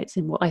insights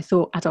in what I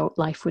thought adult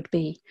life would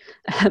be.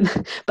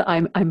 But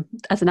I'm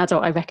as an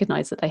adult, I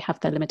recognise that they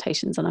have their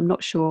limitations, and I'm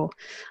not sure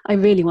I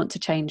really want to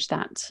change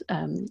that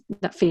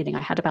feeling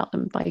I had about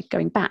them by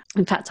going back.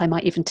 In fact, I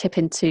might even tip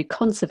into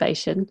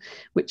conservation,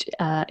 which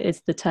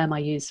is the term I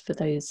use for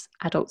those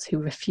adults who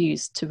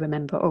refuse to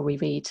remember or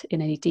reread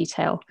in any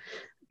detail,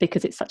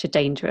 because it's such a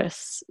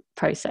dangerous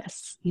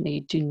process. You know,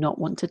 you do not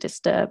want to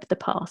disturb the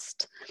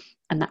past.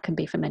 And that can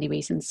be for many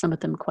reasons, some of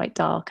them quite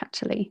dark,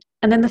 actually.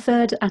 And then the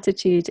third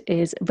attitude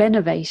is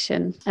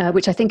renovation,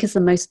 which I think is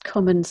the most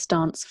common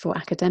stance for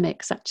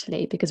academics,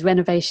 actually, because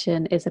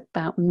renovation is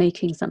about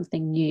making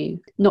something new,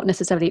 not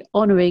necessarily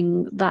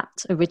honouring that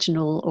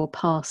original or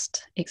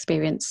past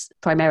experience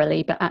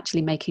primarily, but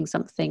actually making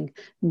something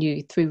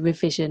new through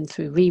revision,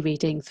 through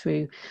rereading,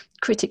 through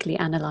critically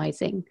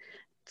analysing,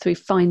 through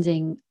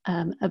finding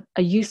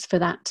a use for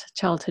that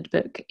childhood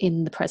book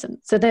in the present.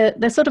 So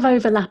they're sort of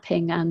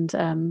overlapping and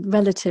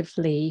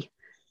relatively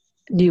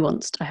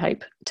nuanced, I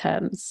hope,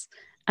 terms.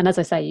 And as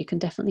I say, you can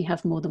definitely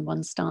have more than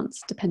one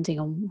stance depending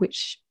on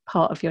which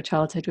part of your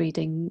childhood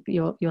reading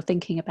you're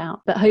thinking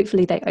about. But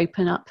hopefully they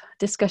open up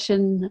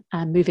discussion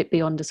and move it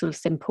beyond a sort of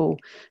simple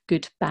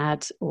good,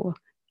 bad, or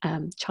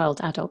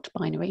child-adult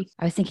binary.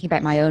 I was thinking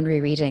about my own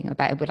rereading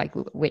about like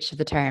which of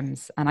the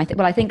terms, and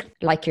I think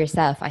like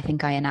yourself, I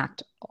think I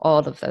enact all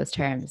of those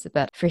terms.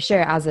 But for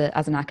sure, as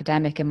an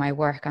academic in my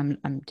work, I'm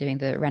doing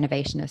the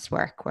renovationist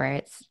work, where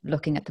it's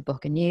looking at the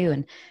book anew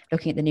and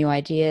looking at the new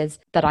ideas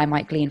that I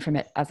might glean from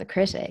it as a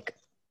critic.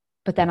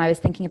 But then I was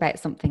thinking about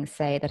something,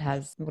 say, that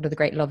has one of the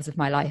great loves of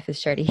my life is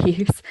Shirley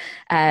Hughes,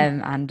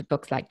 and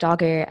books like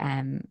Dogger,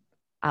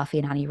 Alfie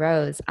and Annie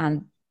Rose,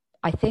 and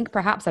I think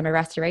perhaps I'm a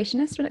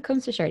restorationist when it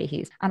comes to Shirley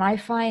Hughes. And I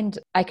find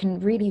I can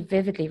really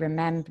vividly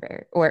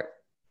remember,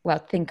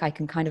 think I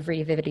can kind of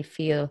really vividly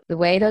feel the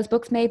way those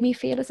books made me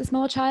feel as a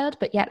small child.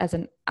 But yet as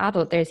an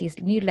adult, there's these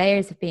new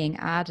layers of being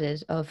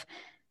added of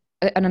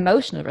an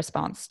emotional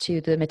response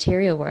to the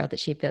material world that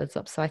she builds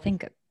up. So I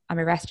think I'm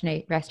a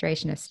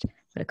restorationist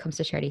when it comes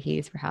to Shirley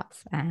Hughes,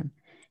 perhaps.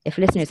 If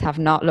listeners have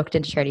not looked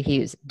into Shirley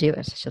Hughes, do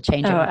it. She'll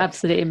change your life.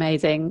 Absolutely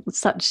amazing.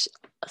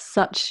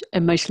 Such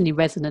emotionally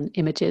resonant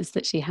images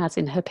that she has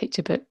in her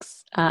picture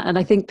books. And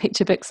I think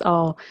picture books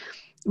are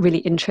really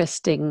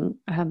interesting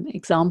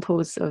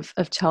examples of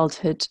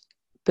childhood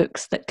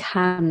books that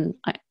can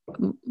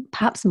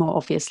perhaps more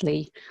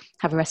obviously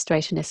have a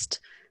restorationist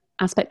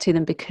aspect to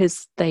them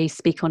because they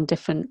speak on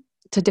different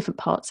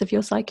parts of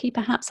your psyche,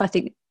 perhaps.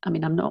 I'm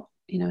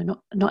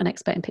not an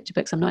expert in picture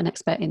books. I'm not an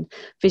expert in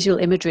visual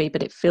imagery,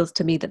 but it feels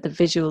to me that the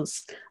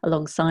visuals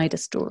alongside a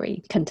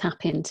story can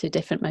tap into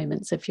different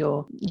moments of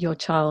your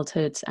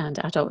childhood and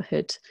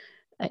adulthood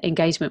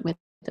engagement with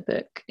the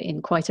book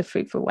in quite a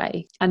fruitful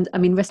way. And I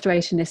mean,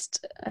 restorationist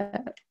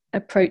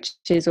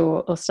approaches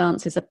or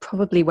stances are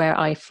probably where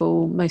I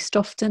fall most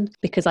often,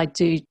 because I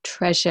do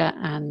treasure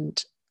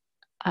and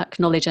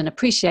acknowledge and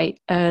appreciate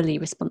early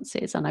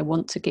responses, and I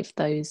want to give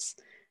those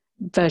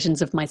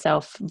versions of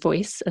myself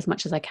voice as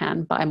much as I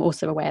can. But I'm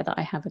also aware that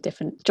I have a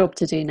different job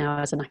to do now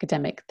as an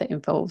academic that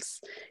involves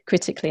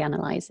critically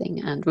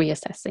analysing and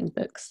reassessing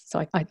books.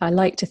 So I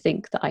like to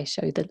think that I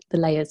show the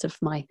layers of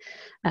my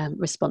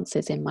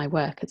responses in my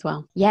work as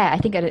well. Yeah, I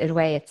think in a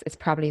way it's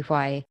probably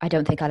why I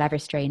don't think I'll ever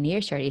stray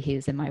near Shirley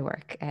Hughes in my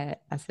work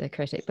as a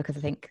critic, because I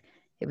think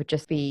it would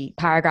just be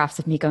paragraphs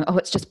of me going, oh,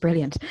 it's just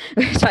brilliant,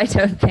 which I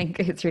don't think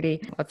is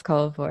really what's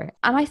called for.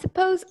 And I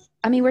suppose,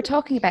 I mean, we're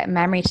talking about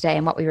memory today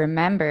and what we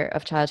remember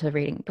of childhood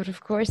reading, but of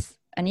course,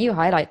 and you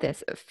highlight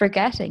this,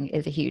 forgetting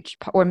is a huge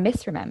part, or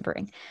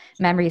misremembering.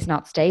 Memory is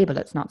not stable,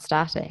 it's not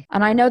static.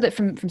 And I know that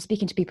from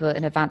speaking to people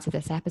in advance of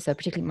this episode,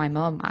 particularly my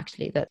mum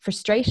actually, that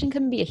frustration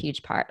can be a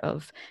huge part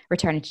of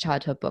returning to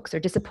childhood books, or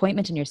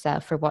disappointment in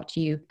yourself for what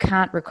you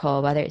can't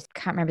recall, whether it's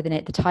can't remember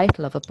the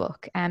title of a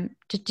book.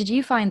 Did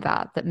you find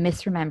that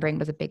misremembering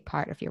was a big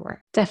part of your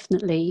work?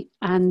 Definitely.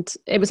 And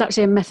it was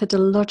actually a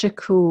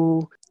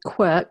methodological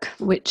quirk,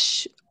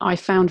 which I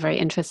found very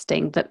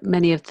interesting, that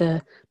many of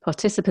the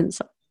participants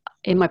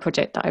in my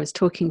project that I was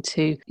talking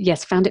to,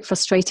 found it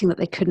frustrating that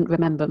they couldn't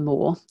remember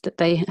more, that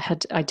they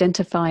had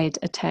identified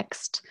a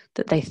text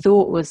that they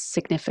thought was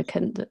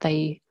significant, that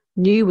they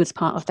knew was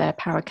part of their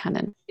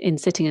paracanon. In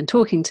sitting and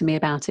talking to me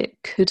about it,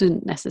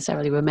 couldn't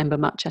necessarily remember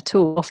much at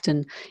all.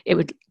 Often it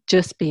would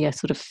just be a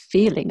sort of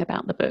feeling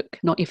about the book,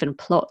 not even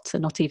plot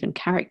and not even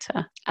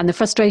character. And the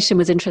frustration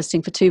was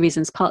interesting for two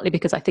reasons, partly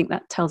because I think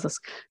that tells us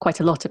quite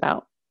a lot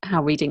about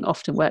how reading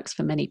often works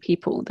for many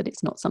people, that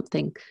it's not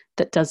something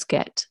that does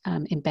get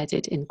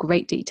embedded in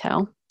great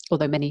detail,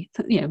 although many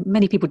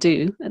people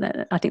do.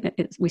 I think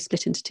that we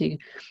split into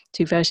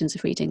two versions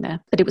of reading there.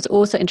 But it was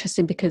also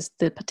interesting because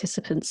the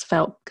participants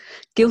felt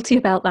guilty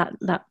about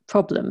that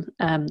problem.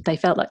 They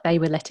felt like they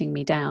were letting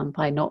me down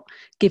by not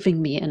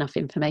giving me enough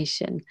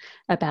information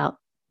about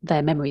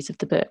their memories of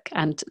the book.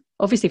 And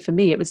obviously for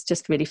me, it was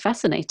just really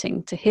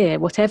fascinating to hear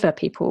whatever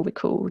people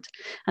recalled.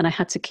 And I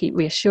had to keep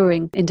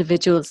reassuring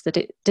individuals that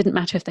it didn't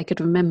matter if they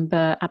could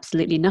remember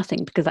absolutely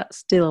nothing, because that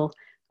still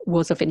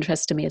was of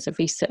interest to me as a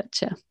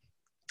researcher.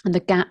 And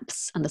the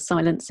gaps and the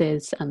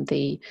silences and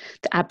the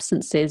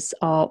absences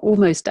are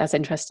almost as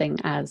interesting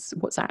as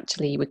what's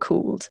actually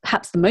recalled.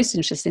 Perhaps the most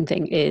interesting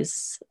thing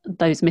is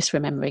those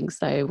misrememberings,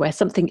 though, where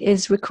something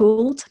is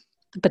recalled,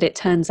 but it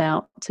turns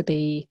out to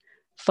be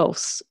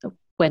false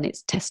when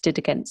it's tested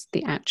against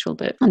the actual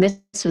book. And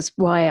this was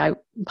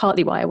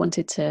partly why I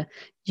wanted to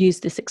use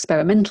this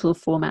experimental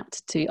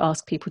format to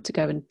ask people to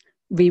go and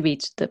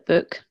reread the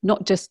book,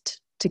 not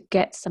just to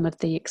get some of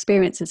the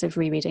experiences of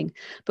rereading,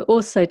 but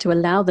also to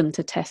allow them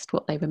to test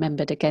what they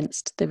remembered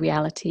against the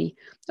reality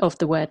of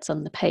the words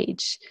on the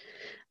page.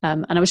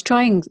 And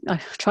I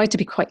tried to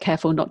be quite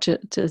careful not to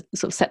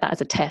sort of set that as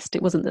a test.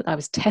 It wasn't that I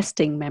was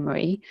testing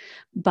memory,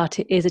 but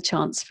it is a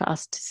chance for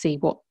us to see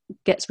what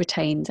gets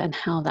retained and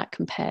how that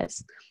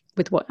compares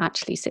with what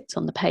actually sits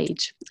on the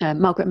page.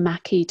 Margaret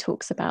Mackey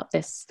talks about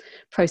this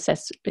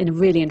process in a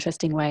really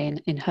interesting way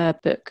in her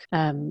book,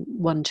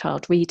 One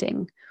Child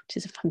Reading, which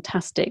is a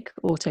fantastic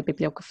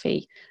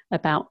autobibliography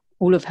about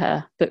all of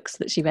her books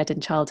that she read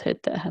in childhood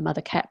that her mother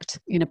kept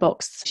in a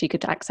box. She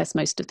could access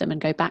most of them and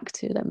go back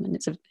to them. And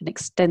it's an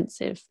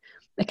extensive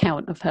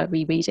account of her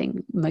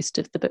rereading most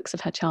of the books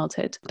of her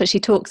childhood. But she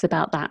talks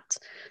about that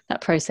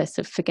process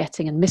of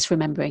forgetting and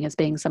misremembering as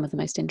being some of the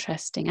most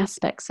interesting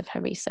aspects of her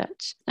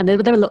research. And there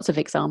were lots of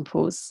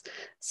examples.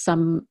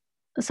 Some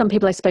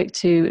people I spoke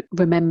to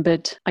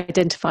remembered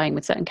identifying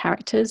with certain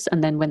characters,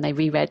 and then when they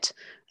reread,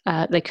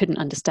 they couldn't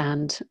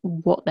understand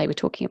what they were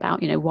talking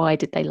about. Why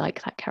did they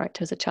like that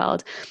character as a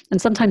child?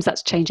 And sometimes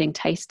that's changing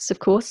tastes, of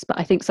course, but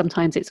I think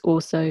sometimes it's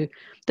also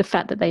the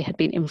fact that they had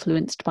been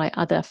influenced by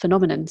other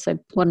phenomena. So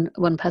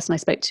one person I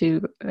spoke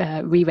to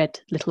reread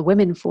Little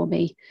Women for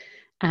me,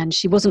 and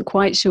she wasn't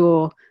quite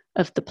sure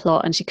of the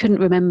plot, and she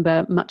couldn't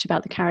remember much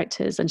about the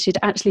characters. And she'd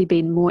actually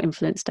been more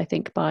influenced, I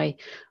think, by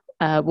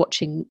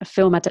watching a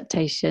film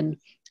adaptation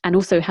and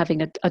also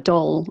having a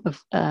doll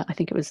of, I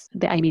think it was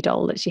the Amy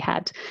doll that she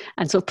had,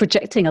 and sort of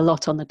projecting a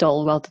lot on the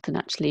doll rather than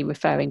actually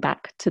referring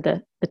back to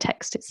the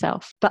text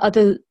itself. But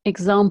other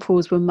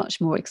examples were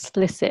much more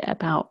explicit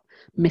about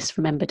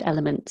misremembered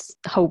elements,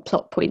 whole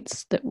plot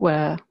points that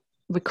were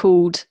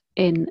recalled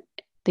in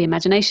the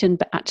imagination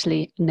but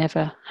actually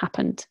never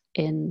happened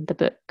in the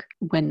book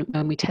when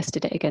we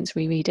tested it against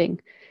rereading.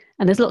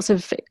 And there's lots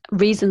of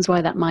reasons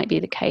why that might be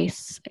the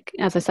case.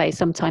 As I say,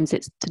 sometimes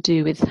it's to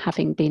do with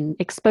having been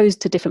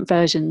exposed to different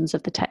versions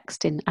of the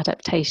text in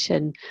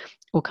adaptation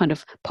or kind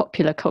of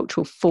popular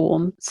cultural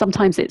form.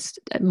 Sometimes it's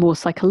more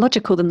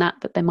psychological than that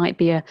there might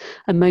be a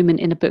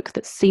moment in a book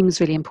that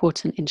seems really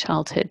important in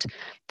childhood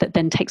that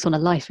then takes on a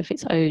life of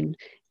its own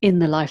in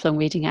the Lifelong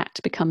Reading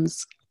Act,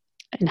 becomes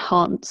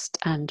enhanced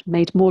and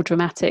made more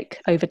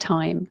dramatic over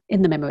time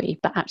in the memory,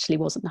 but actually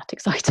wasn't that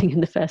exciting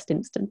in the first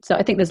instance. So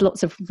I think there's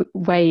lots of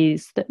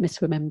ways that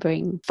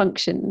misremembering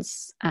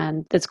functions,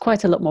 and there's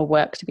quite a lot more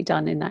work to be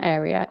done in that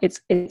area.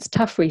 It's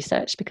tough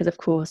research because, of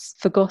course,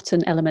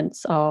 forgotten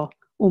elements are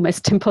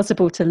almost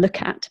impossible to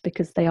look at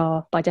because they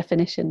are by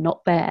definition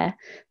not there.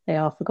 They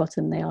are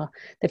forgotten.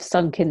 They've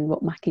sunk in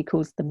what Mackey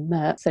calls the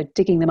murk. So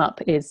digging them up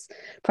is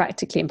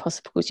practically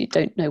impossible because you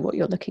don't know what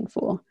you're looking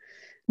for.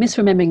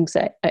 Misrememberings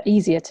are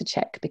easier to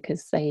check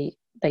because they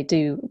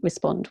do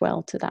respond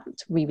well to that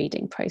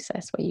rereading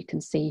process where you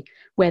can see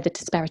where the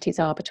disparities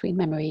are between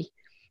memory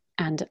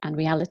and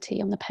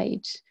reality on the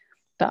page.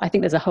 But I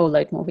think there's a whole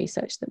load more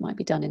research that might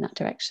be done in that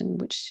direction,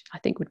 which I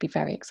think would be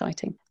very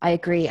exciting. I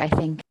agree. I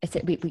think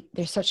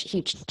there's such a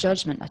huge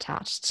judgment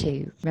attached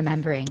to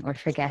remembering or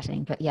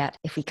forgetting, but yet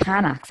if we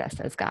can access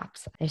those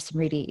gaps, there's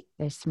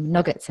some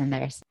nuggets in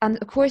there. And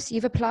of course,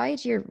 you've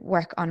applied your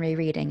work on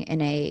rereading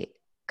in a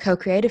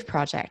co-creative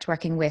project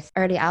working with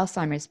early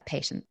Alzheimer's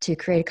patients to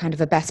create a kind of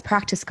a best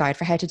practice guide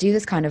for how to do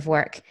this kind of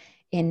work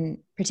in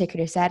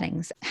particular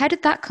settings. How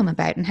did that come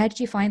about and how did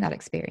you find that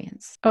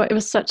experience? Oh, it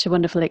was such a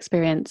wonderful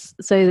experience.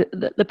 So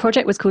the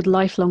project was called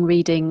Lifelong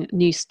Reading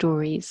New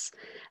Stories.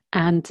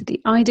 And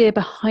the idea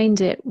behind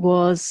it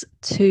was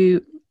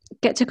to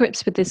get to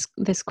grips with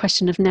this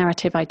question of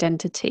narrative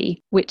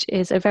identity, which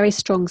is a very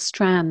strong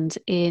strand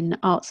in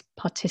arts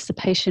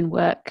participation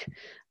work,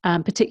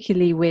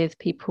 particularly with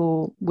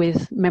people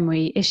with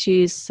memory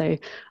issues. So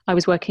I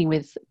was working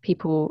with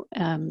people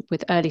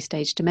with early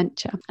stage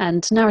dementia,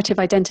 and narrative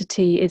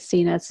identity is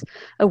seen as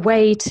a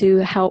way to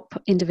help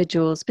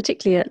individuals,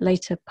 particularly at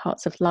later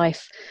parts of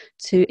life,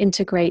 to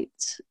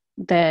integrate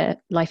their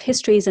life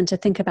histories and to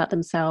think about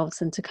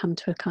themselves and to come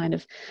to a kind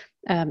of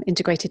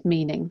integrated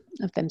meaning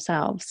of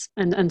themselves.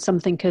 And some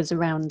thinkers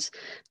around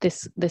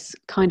this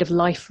kind of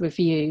life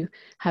review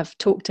have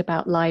talked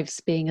about lives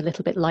being a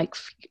little bit like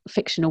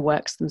fictional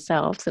works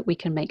themselves that we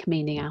can make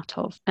meaning out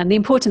of. And the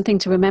important thing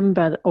to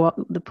remember, or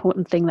the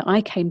important thing that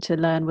I came to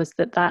learn, was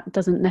that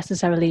doesn't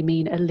necessarily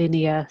mean a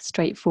linear,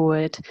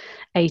 straightforward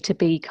A to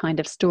B kind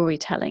of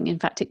storytelling. In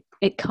fact,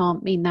 it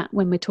can't mean that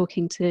when we're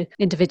talking to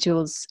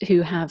individuals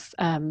who have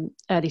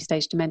early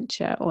stage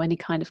dementia or any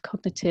kind of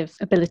cognitive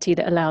ability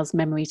that allows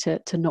memory to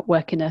not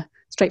work in a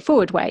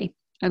straightforward way.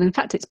 And in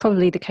fact, it's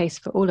probably the case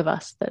for all of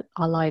us that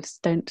our lives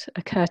don't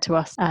occur to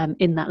us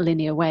in that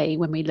linear way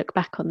when we look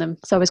back on them.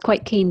 So I was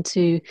quite keen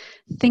to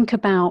think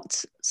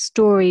about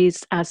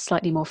stories as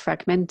slightly more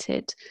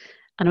fragmented.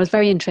 And I was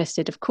very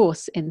interested, of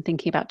course, in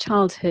thinking about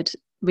childhood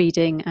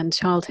reading and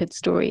childhood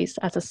stories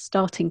as a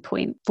starting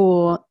point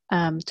for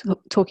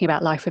talking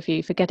about life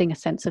review, for getting a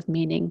sense of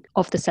meaning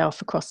of the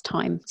self across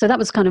time. So that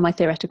was kind of my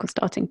theoretical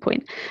starting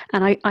point.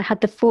 And I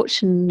had the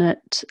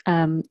fortunate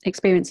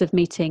experience of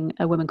meeting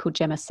a woman called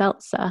Gemma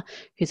Seltzer,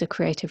 who's a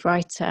creative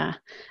writer.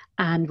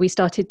 And we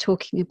started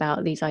talking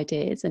about these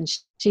ideas, and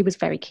she was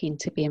very keen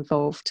to be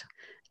involved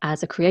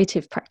as a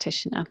creative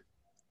practitioner.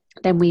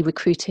 Then we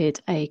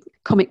recruited a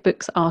comic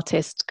books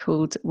artist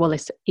called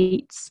Wallace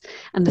Eats,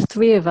 and the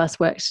three of us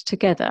worked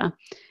together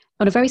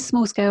on a very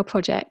small scale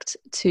project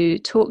to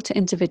talk to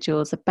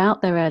individuals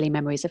about their early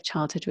memories of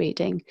childhood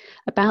reading,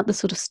 about the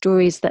sort of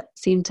stories that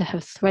seem to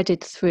have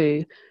threaded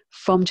through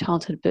from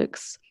childhood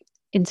books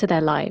into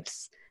their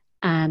lives,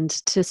 and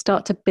to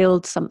start to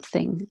build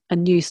something, a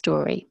new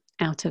story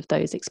out of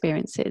those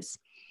experiences.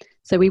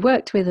 So we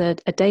worked with a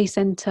day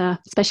centre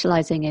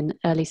specialising in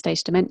early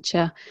stage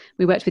dementia.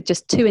 We worked with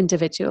just two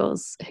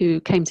individuals who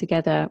came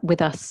together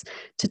with us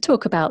to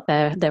talk about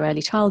their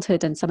early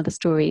childhood and some of the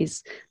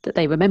stories that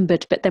they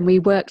remembered. But then we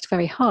worked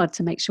very hard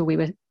to make sure we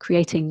were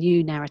creating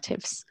new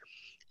narratives.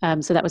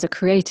 So that was a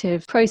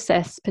creative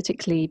process,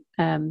 particularly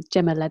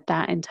Gemma led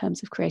that in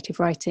terms of creative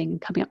writing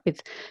and coming up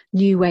with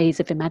new ways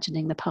of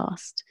imagining the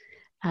past,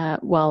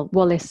 while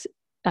Wallace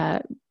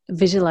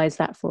visualized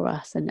that for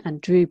us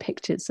and drew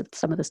pictures of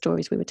some of the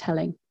stories we were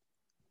telling.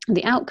 And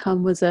the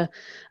outcome was a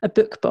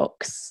book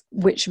box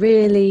which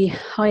really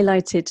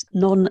highlighted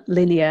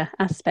non-linear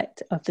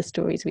aspect of the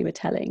stories we were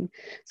telling.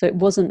 So it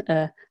wasn't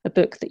a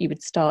book that you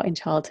would start in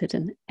childhood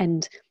and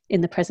end in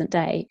the present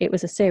day. It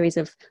was a series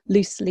of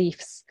loose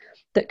leaves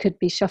that could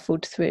be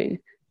shuffled through,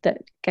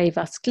 that gave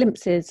us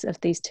glimpses of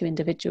these two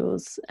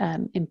individuals'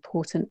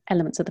 important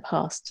elements of the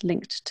past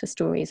linked to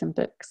stories and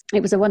books.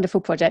 It was a wonderful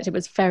project. It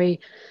was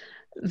very,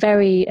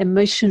 very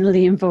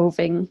emotionally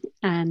involving,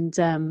 and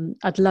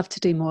I'd love to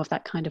do more of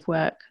that kind of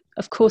work.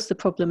 Of course, the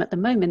problem at the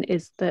moment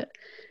is that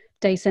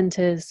day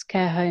centres,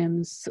 care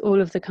homes,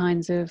 all of the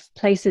kinds of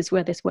places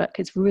where this work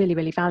is really,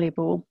 really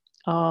valuable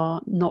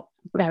are not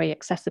very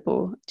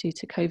accessible due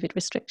to COVID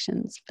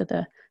restrictions for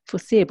the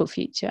foreseeable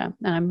future.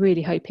 And I'm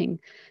really hoping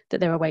that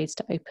there are ways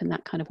to open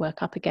that kind of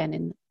work up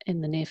again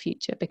in the near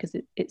future, because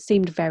it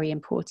seemed very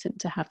important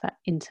to have that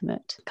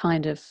intimate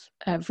kind of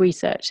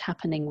research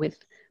happening with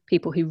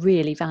people who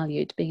really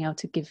valued being able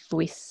to give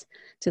voice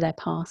to their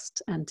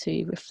past and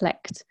to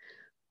reflect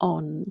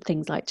on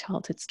things like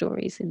childhood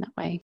stories in that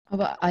way.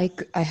 Well, I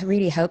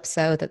really hope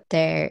so, that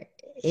there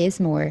is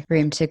more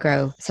room to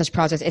grow such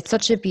projects. It's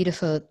such a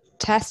beautiful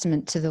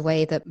testament to the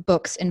way that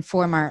books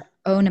inform our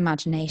own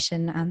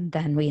imagination, and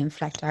then we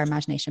inflect our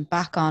imagination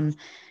back on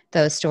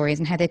those stories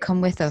and how they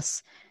come with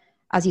us,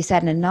 as you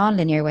said, in a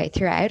non-linear way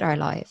throughout our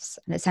lives.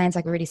 And it sounds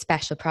like a really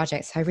special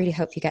project. So I really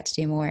hope you get to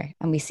do more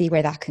and we see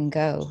where that can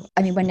go.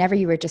 I mean, whenever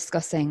you were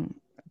discussing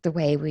the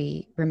way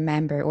we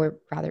remember, or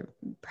rather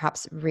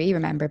perhaps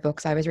re-remember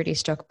books, I was really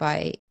struck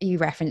by, you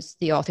referenced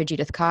the author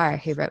Judith Kerr,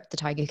 who wrote The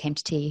Tiger Who Came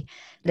to Tea,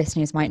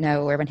 listeners might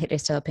know, or When Hitler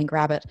Stole a Pink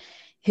Rabbit,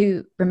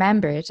 who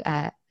remembered,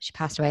 she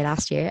passed away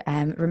last year,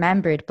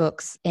 remembered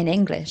books in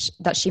English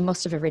that she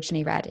must have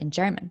originally read in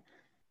German.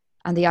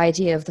 And the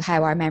idea of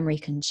how our memory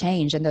can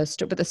change, and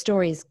but the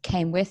stories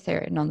came with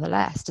her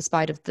nonetheless,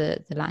 despite of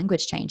the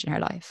language change in her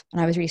life.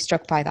 And I was really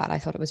struck by that. I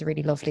thought it was a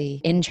really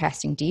lovely,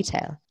 interesting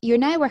detail. You're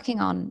now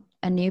working on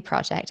a new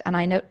project, and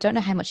I don't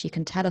know how much you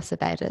can tell us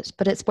about it,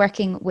 but it's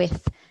working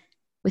with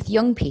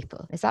young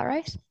people. Is that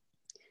right?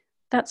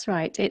 That's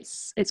right.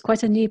 It's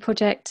quite a new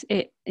project.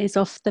 It is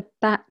off the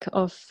back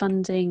of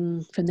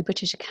funding from the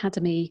British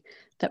Academy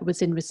that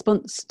was in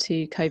response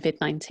to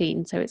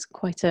COVID-19. So it's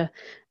quite a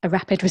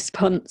rapid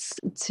response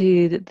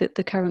to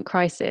the current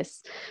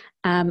crisis.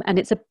 And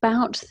it's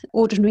about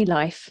ordinary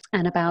life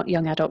and about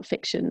young adult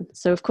fiction.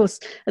 So of course,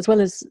 as well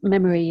as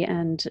memory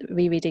and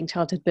rereading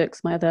childhood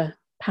books, my other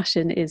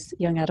passion is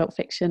young adult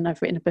fiction.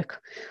 I've written a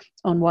book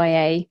on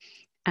YA,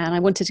 and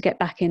I wanted to get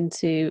back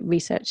into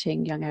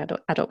researching young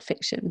adult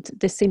fiction.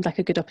 This seemed like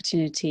a good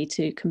opportunity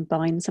to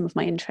combine some of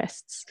my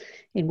interests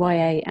in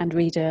YA and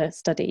reader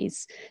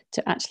studies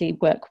to actually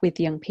work with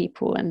young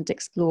people and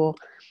explore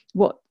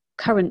what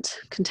current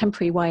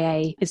contemporary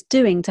YA is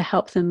doing to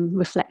help them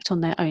reflect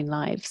on their own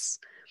lives.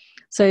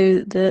 So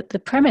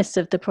the premise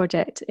of the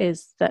project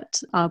is that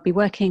I'll be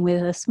working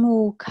with a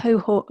small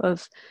cohort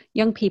of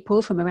young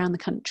people from around the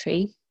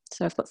country.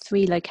 So I've got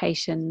 3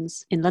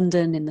 locations in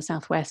London, in the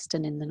southwest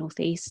and in the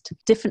northeast,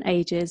 different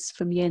ages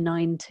from year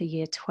 9 to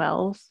year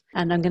 12.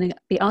 And I'm going to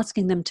be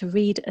asking them to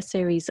read a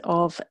series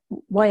of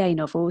YA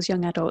novels,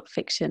 young adult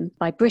fiction,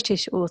 by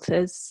British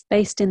authors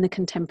based in the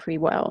contemporary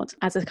world,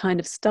 as a kind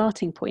of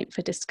starting point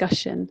for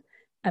discussion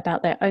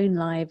about their own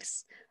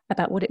lives,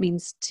 about what it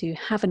means to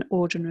have an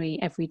ordinary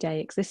everyday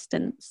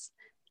existence.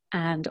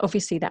 And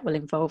obviously that will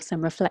involve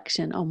some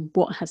reflection on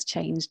what has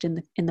changed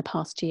in the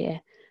past year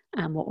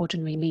and what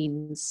ordinary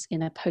means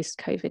in a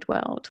post-COVID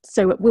world.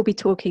 So we'll be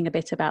talking a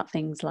bit about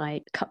things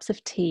like cups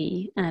of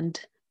tea and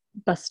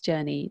bus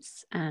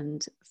journeys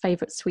and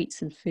favourite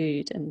sweets and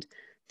food and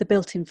the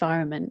built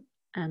environment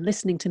and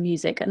listening to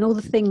music and all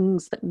the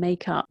things that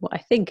make up what I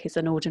think is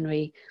an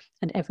ordinary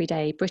and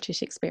everyday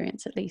British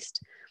experience, at least,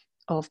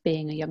 of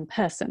being a young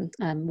person.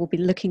 We'll be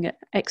looking at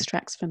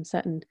extracts from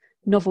certain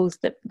novels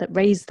that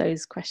raise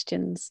those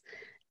questions,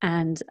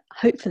 And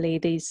hopefully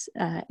these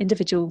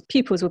individual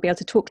pupils will be able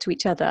to talk to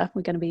each other.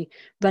 We're going to be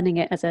running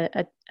it as a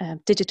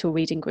digital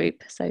reading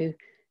group, so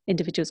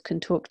individuals can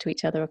talk to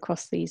each other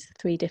across these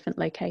 3 different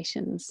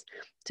locations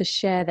to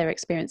share their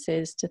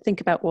experiences, to think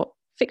about what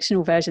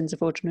fictional versions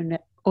of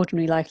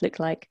ordinary life look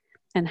like,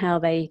 and how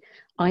they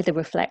either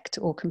reflect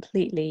or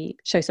completely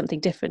show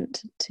something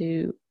different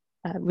to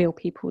real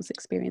people's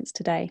experience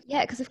today.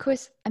 Yeah, because of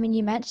course, I mean,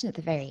 you mentioned at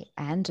the very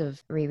end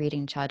of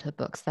rereading childhood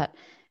books that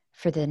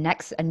for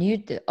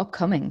the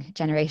upcoming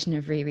generation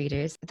of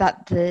rereaders,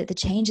 that the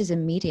changes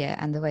in media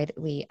and the way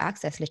that we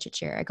access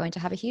literature are going to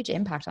have a huge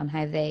impact on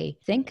how they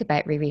think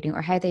about rereading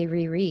or how they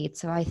reread.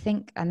 So I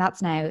think, and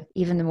that's now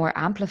even the more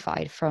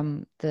amplified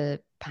from the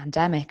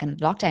pandemic and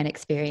lockdown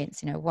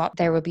experience,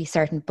 there will be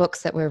certain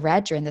books that were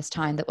read during this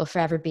time that will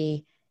forever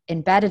be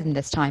embedded in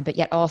this time, but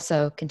yet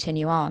also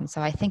continue on. So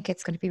I think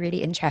it's going to be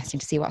really interesting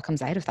to see what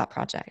comes out of that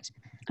project.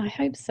 I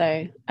hope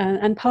so.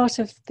 And part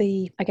of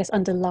the, I guess,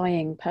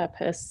 underlying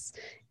purpose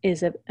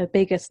is a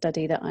bigger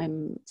study that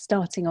I'm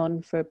starting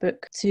on for a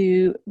book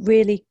to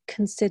really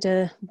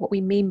consider what we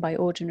mean by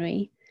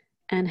ordinary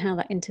and how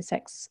that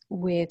intersects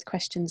with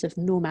questions of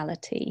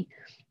normality,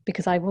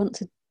 because I want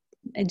to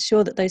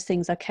ensure that those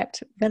things are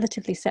kept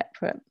relatively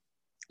separate.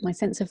 My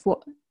sense of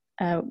what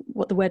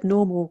the word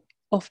normal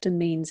often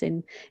means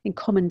in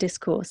common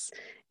discourse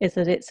is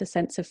that it's a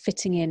sense of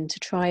fitting in, to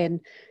try and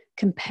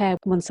compare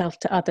oneself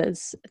to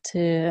others,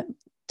 to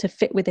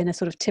fit within a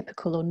sort of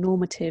typical or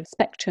normative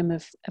spectrum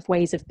of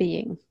ways of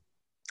being.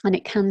 And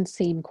it can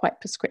seem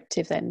quite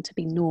prescriptive then to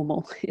be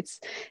normal.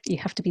 You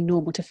have to be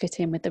normal to fit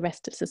in with the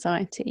rest of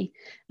society.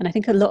 And I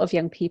think a lot of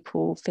young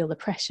people feel the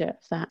pressure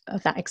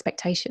of that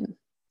expectation.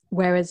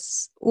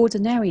 Whereas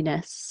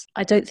ordinariness,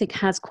 I don't think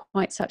has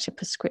quite such a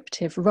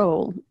prescriptive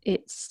role.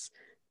 It's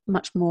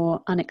much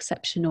more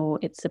unexceptional.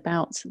 It's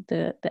about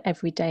the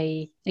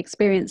everyday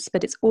experience,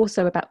 but it's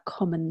also about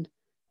common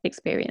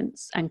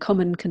experience. And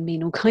common can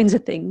mean all kinds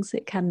of things.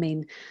 It can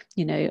mean,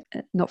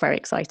 not very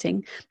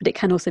exciting, but it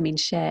can also mean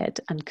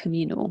shared and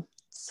communal.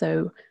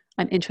 So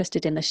I'm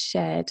interested in the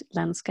shared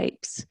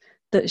landscapes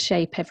that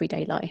shape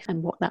everyday life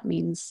and what that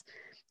means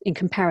in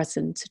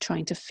comparison to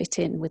trying to fit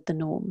in with the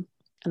norm.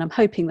 And I'm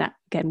hoping that,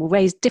 again, will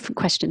raise different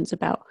questions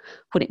about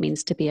what it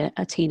means to be a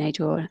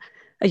teenager or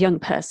a young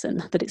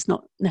person, that it's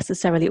not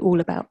necessarily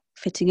all about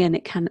fitting in.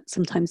 It can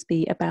sometimes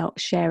be about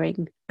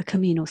sharing a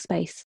communal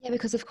space. Yeah,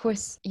 because of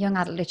course, young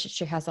adult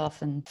literature has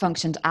often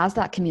functioned as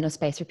that communal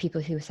space for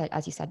people who,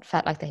 as you said,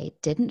 felt like they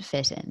didn't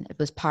fit in. It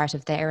was part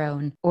of their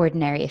own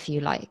ordinary, if you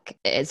like.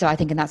 So I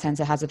think in that sense,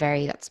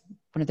 that's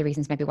one of the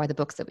reasons maybe why the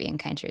books that we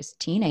encounter as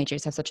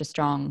teenagers have such a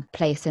strong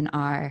place in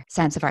our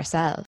sense of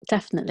ourselves.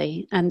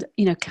 Definitely. And,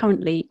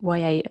 currently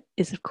YA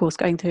is, of course,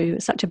 going through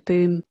such a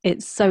boom.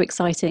 It's so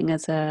exciting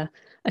as a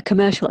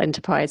commercial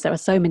enterprise. There are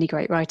so many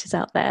great writers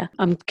out there.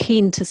 I'm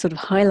keen to sort of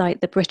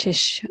highlight the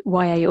British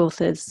YA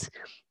authors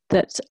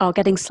that are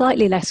getting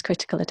slightly less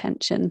critical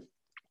attention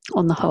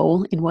on the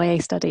whole in YA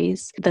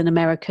studies than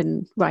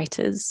American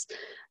writers,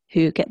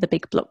 who get the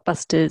big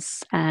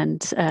blockbusters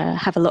and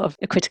have a lot of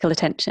critical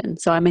attention.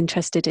 So I'm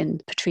interested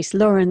in Patrice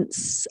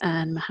Lawrence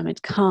and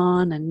Mohammed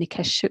Khan and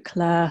Nikesh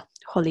Shukla,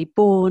 Holly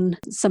Bourne,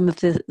 some of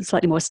the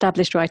slightly more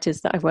established writers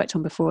that I've worked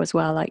on before as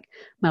well, like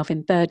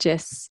Melvin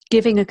Burgess,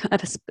 giving a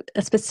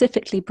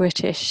specifically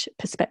British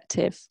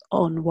perspective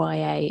on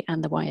YA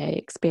and the YA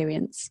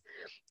experience.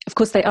 Of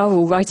course, they are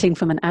all writing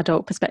from an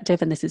adult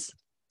perspective, and this is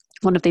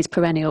one of these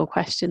perennial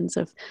questions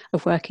of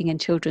working in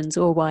children's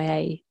or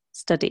YA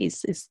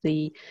studies, is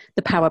the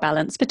power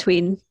balance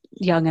between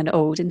young and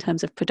old in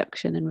terms of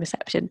production and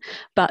reception.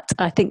 But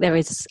I think there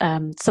is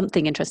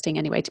something interesting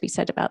anyway to be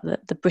said about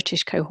the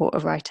British cohort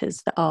of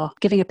writers that are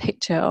giving a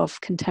picture of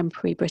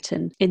contemporary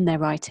Britain in their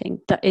writing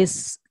that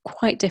is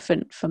quite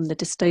different from the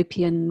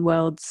dystopian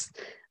worlds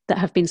that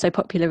have been so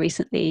popular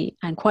recently,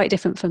 and quite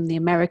different from the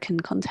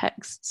American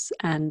contexts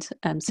and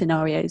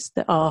scenarios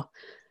that are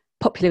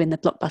popular in the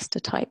blockbuster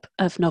type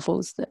of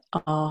novels that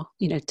are,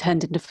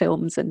 turned into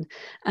films and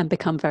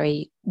become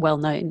very well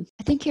known.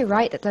 I think you're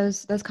right that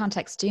those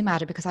contexts do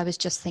matter, because I was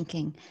just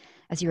thinking,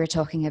 as you were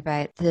talking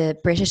about the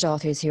British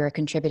authors who are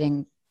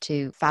contributing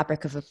to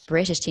fabric of a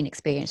British teen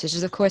experience, which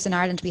is, of course, in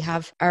Ireland we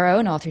have our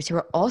own authors who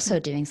are also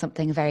doing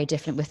something very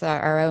different with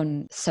our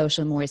own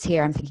social mores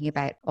here. I'm thinking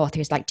about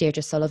authors like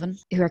Deirdre Sullivan,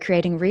 who are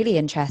creating really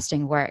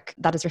interesting work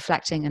that is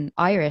reflecting an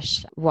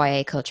Irish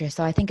YA culture.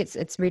 So I think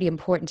it's really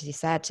important, as you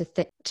said,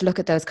 to look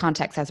at those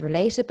contexts as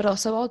related, but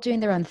also all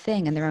doing their own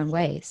thing in their own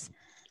ways.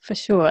 For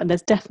sure. And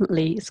there's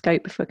definitely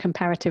scope for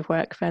comparative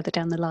work further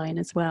down the line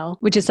as well,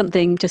 which is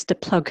something, just to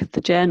plug the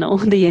journal,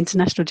 the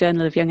International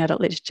Journal of Young Adult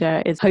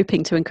Literature is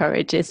hoping to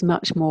encourage, is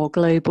much more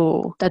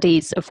global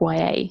studies of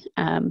YA,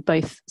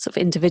 both sort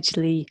of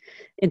individually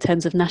in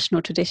terms of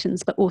national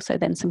traditions, but also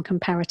then some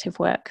comparative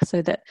work,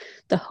 so that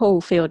the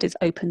whole field is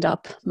opened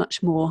up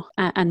much more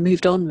and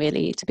moved on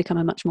really to become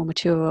a much more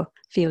mature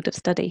field of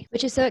study.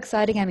 Which is so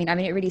exciting. I mean,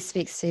 it really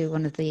speaks to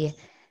one of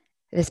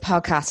this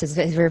podcast is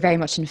we're very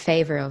much in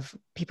favor of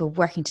people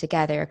working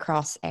together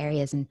across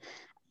areas and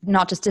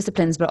not just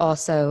disciplines, but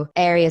also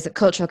areas of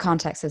cultural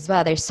context as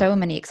well. There's so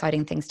many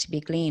exciting things to be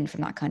gleaned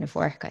from that kind of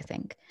work, I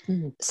think.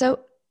 So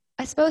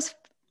I suppose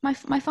my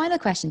final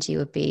question to you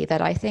would be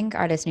that I think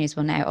our listeners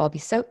will now all be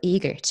so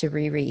eager to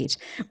reread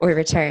or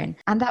return,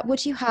 and that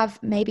would you have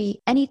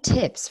maybe any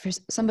tips for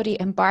somebody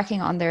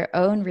embarking on their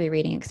own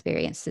rereading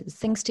experiences,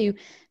 things to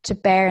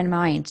bear in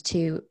mind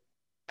to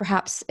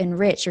perhaps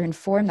enrich or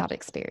inform that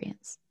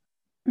experience?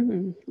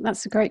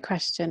 That's a great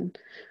question.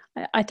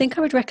 I think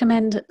I would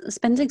recommend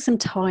spending some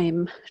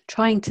time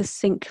trying to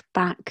sink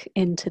back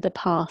into the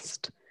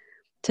past,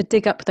 to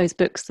dig up those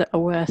books that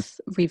are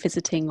worth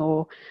revisiting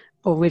or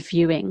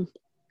reviewing,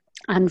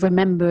 and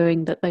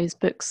remembering that those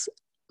books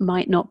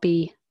might not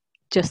be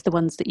just the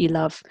ones that you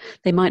love.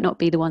 They might not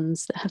be the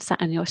ones that have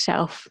sat on your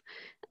shelf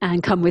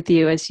and come with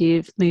you as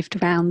you've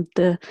moved around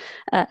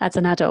as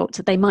an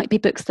adult. They might be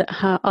books that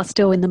are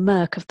still in the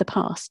murk of the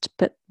past,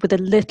 but with a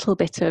little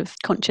bit of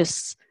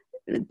conscious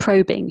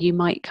probing, you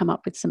might come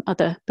up with some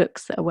other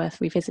books that are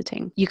worth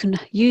revisiting. You can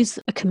use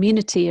a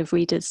community of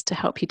readers to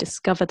help you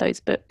discover those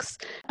books.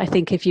 I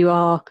think if you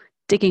are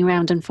digging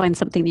around and find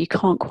something that you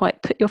can't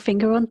quite put your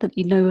finger on, that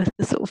you know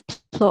the sort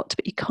of plot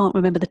but you can't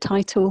remember the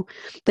title,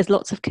 there's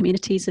lots of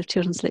communities of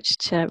children's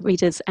literature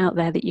readers out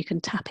there that you can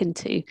tap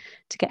into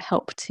to get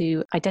help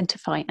to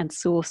identify and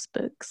source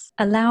books.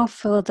 Allow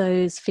for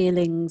those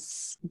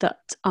feelings that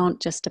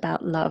aren't just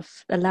about love.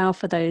 Allow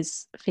for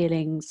those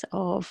feelings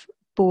of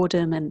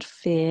boredom and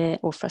fear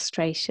or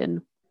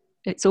frustration.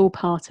 It's all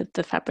part of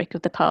the fabric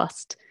of the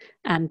past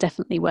and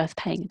definitely worth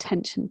paying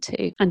attention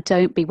to. And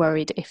don't be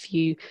worried if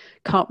you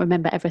can't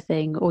remember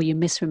everything or you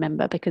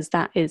misremember, because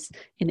that is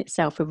in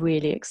itself a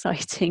really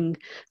exciting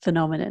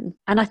phenomenon.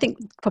 And I think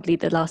probably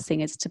the last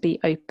thing is to be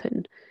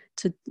open,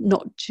 to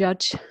not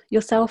judge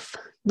yourself,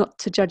 not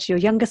to judge your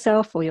younger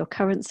self or your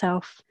current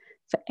self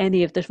for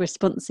any of the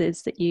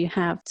responses that you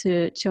have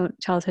to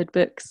childhood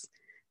books.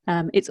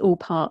 It's all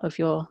part of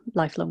your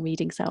lifelong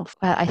reading self.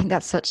 Well, I think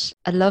that's such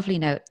a lovely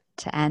note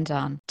to end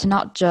on, to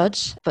not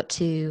judge, but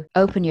to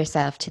open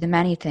yourself to the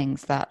many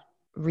things that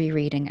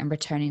rereading and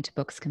returning to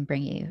books can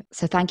bring you.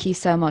 So thank you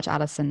so much,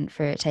 Alison,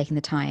 for taking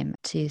the time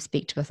to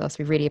speak to us.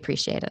 We really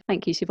appreciate it.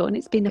 Thank you, Siobhan.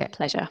 It's been a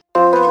pleasure.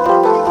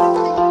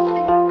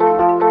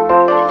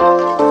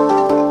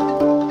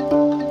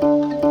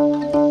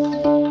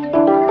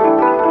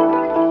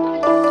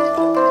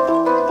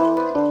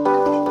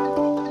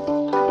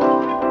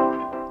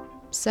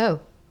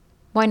 So,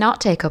 why not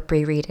take up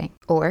rereading?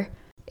 Or,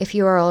 if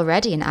you are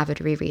already an avid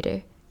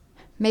rereader,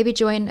 maybe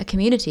join a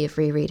community of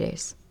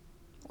rereaders.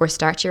 Or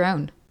start your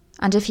own.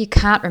 And if you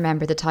can't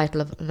remember the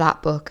title of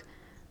that book,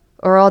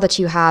 or all that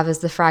you have is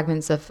the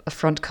fragments of a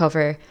front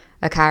cover,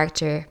 a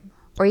character,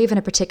 or even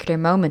a particular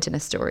moment in a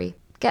story,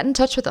 get in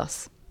touch with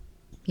us.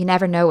 You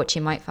never know what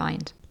you might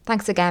find.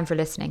 Thanks again for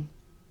listening.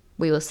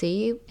 We will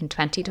see you in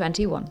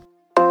 2021.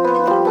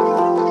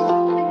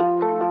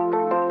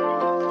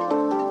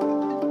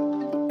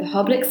 The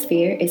Public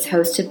Sphere is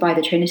hosted by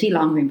the Trinity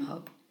Longroom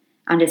Hub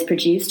and is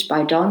produced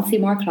by Dawn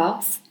Seymour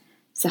Kloss,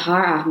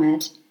 Sahar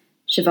Ahmed,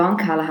 Siobhan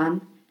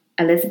Callahan,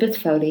 Elizabeth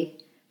Foley,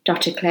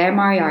 Dr. Claire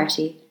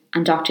Moriarty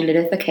and Dr.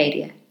 Lilith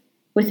Acadia,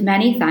 with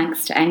many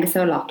thanks to Angus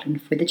O'Loughlin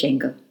for the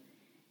jingle.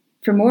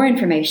 For more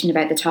information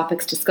about the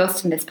topics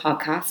discussed in this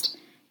podcast,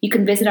 you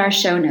can visit our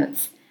show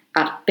notes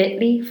at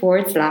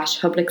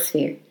bit.ly/Public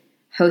Sphere,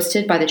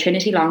 hosted by the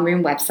Trinity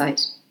Longroom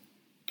website.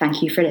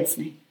 Thank you for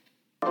listening.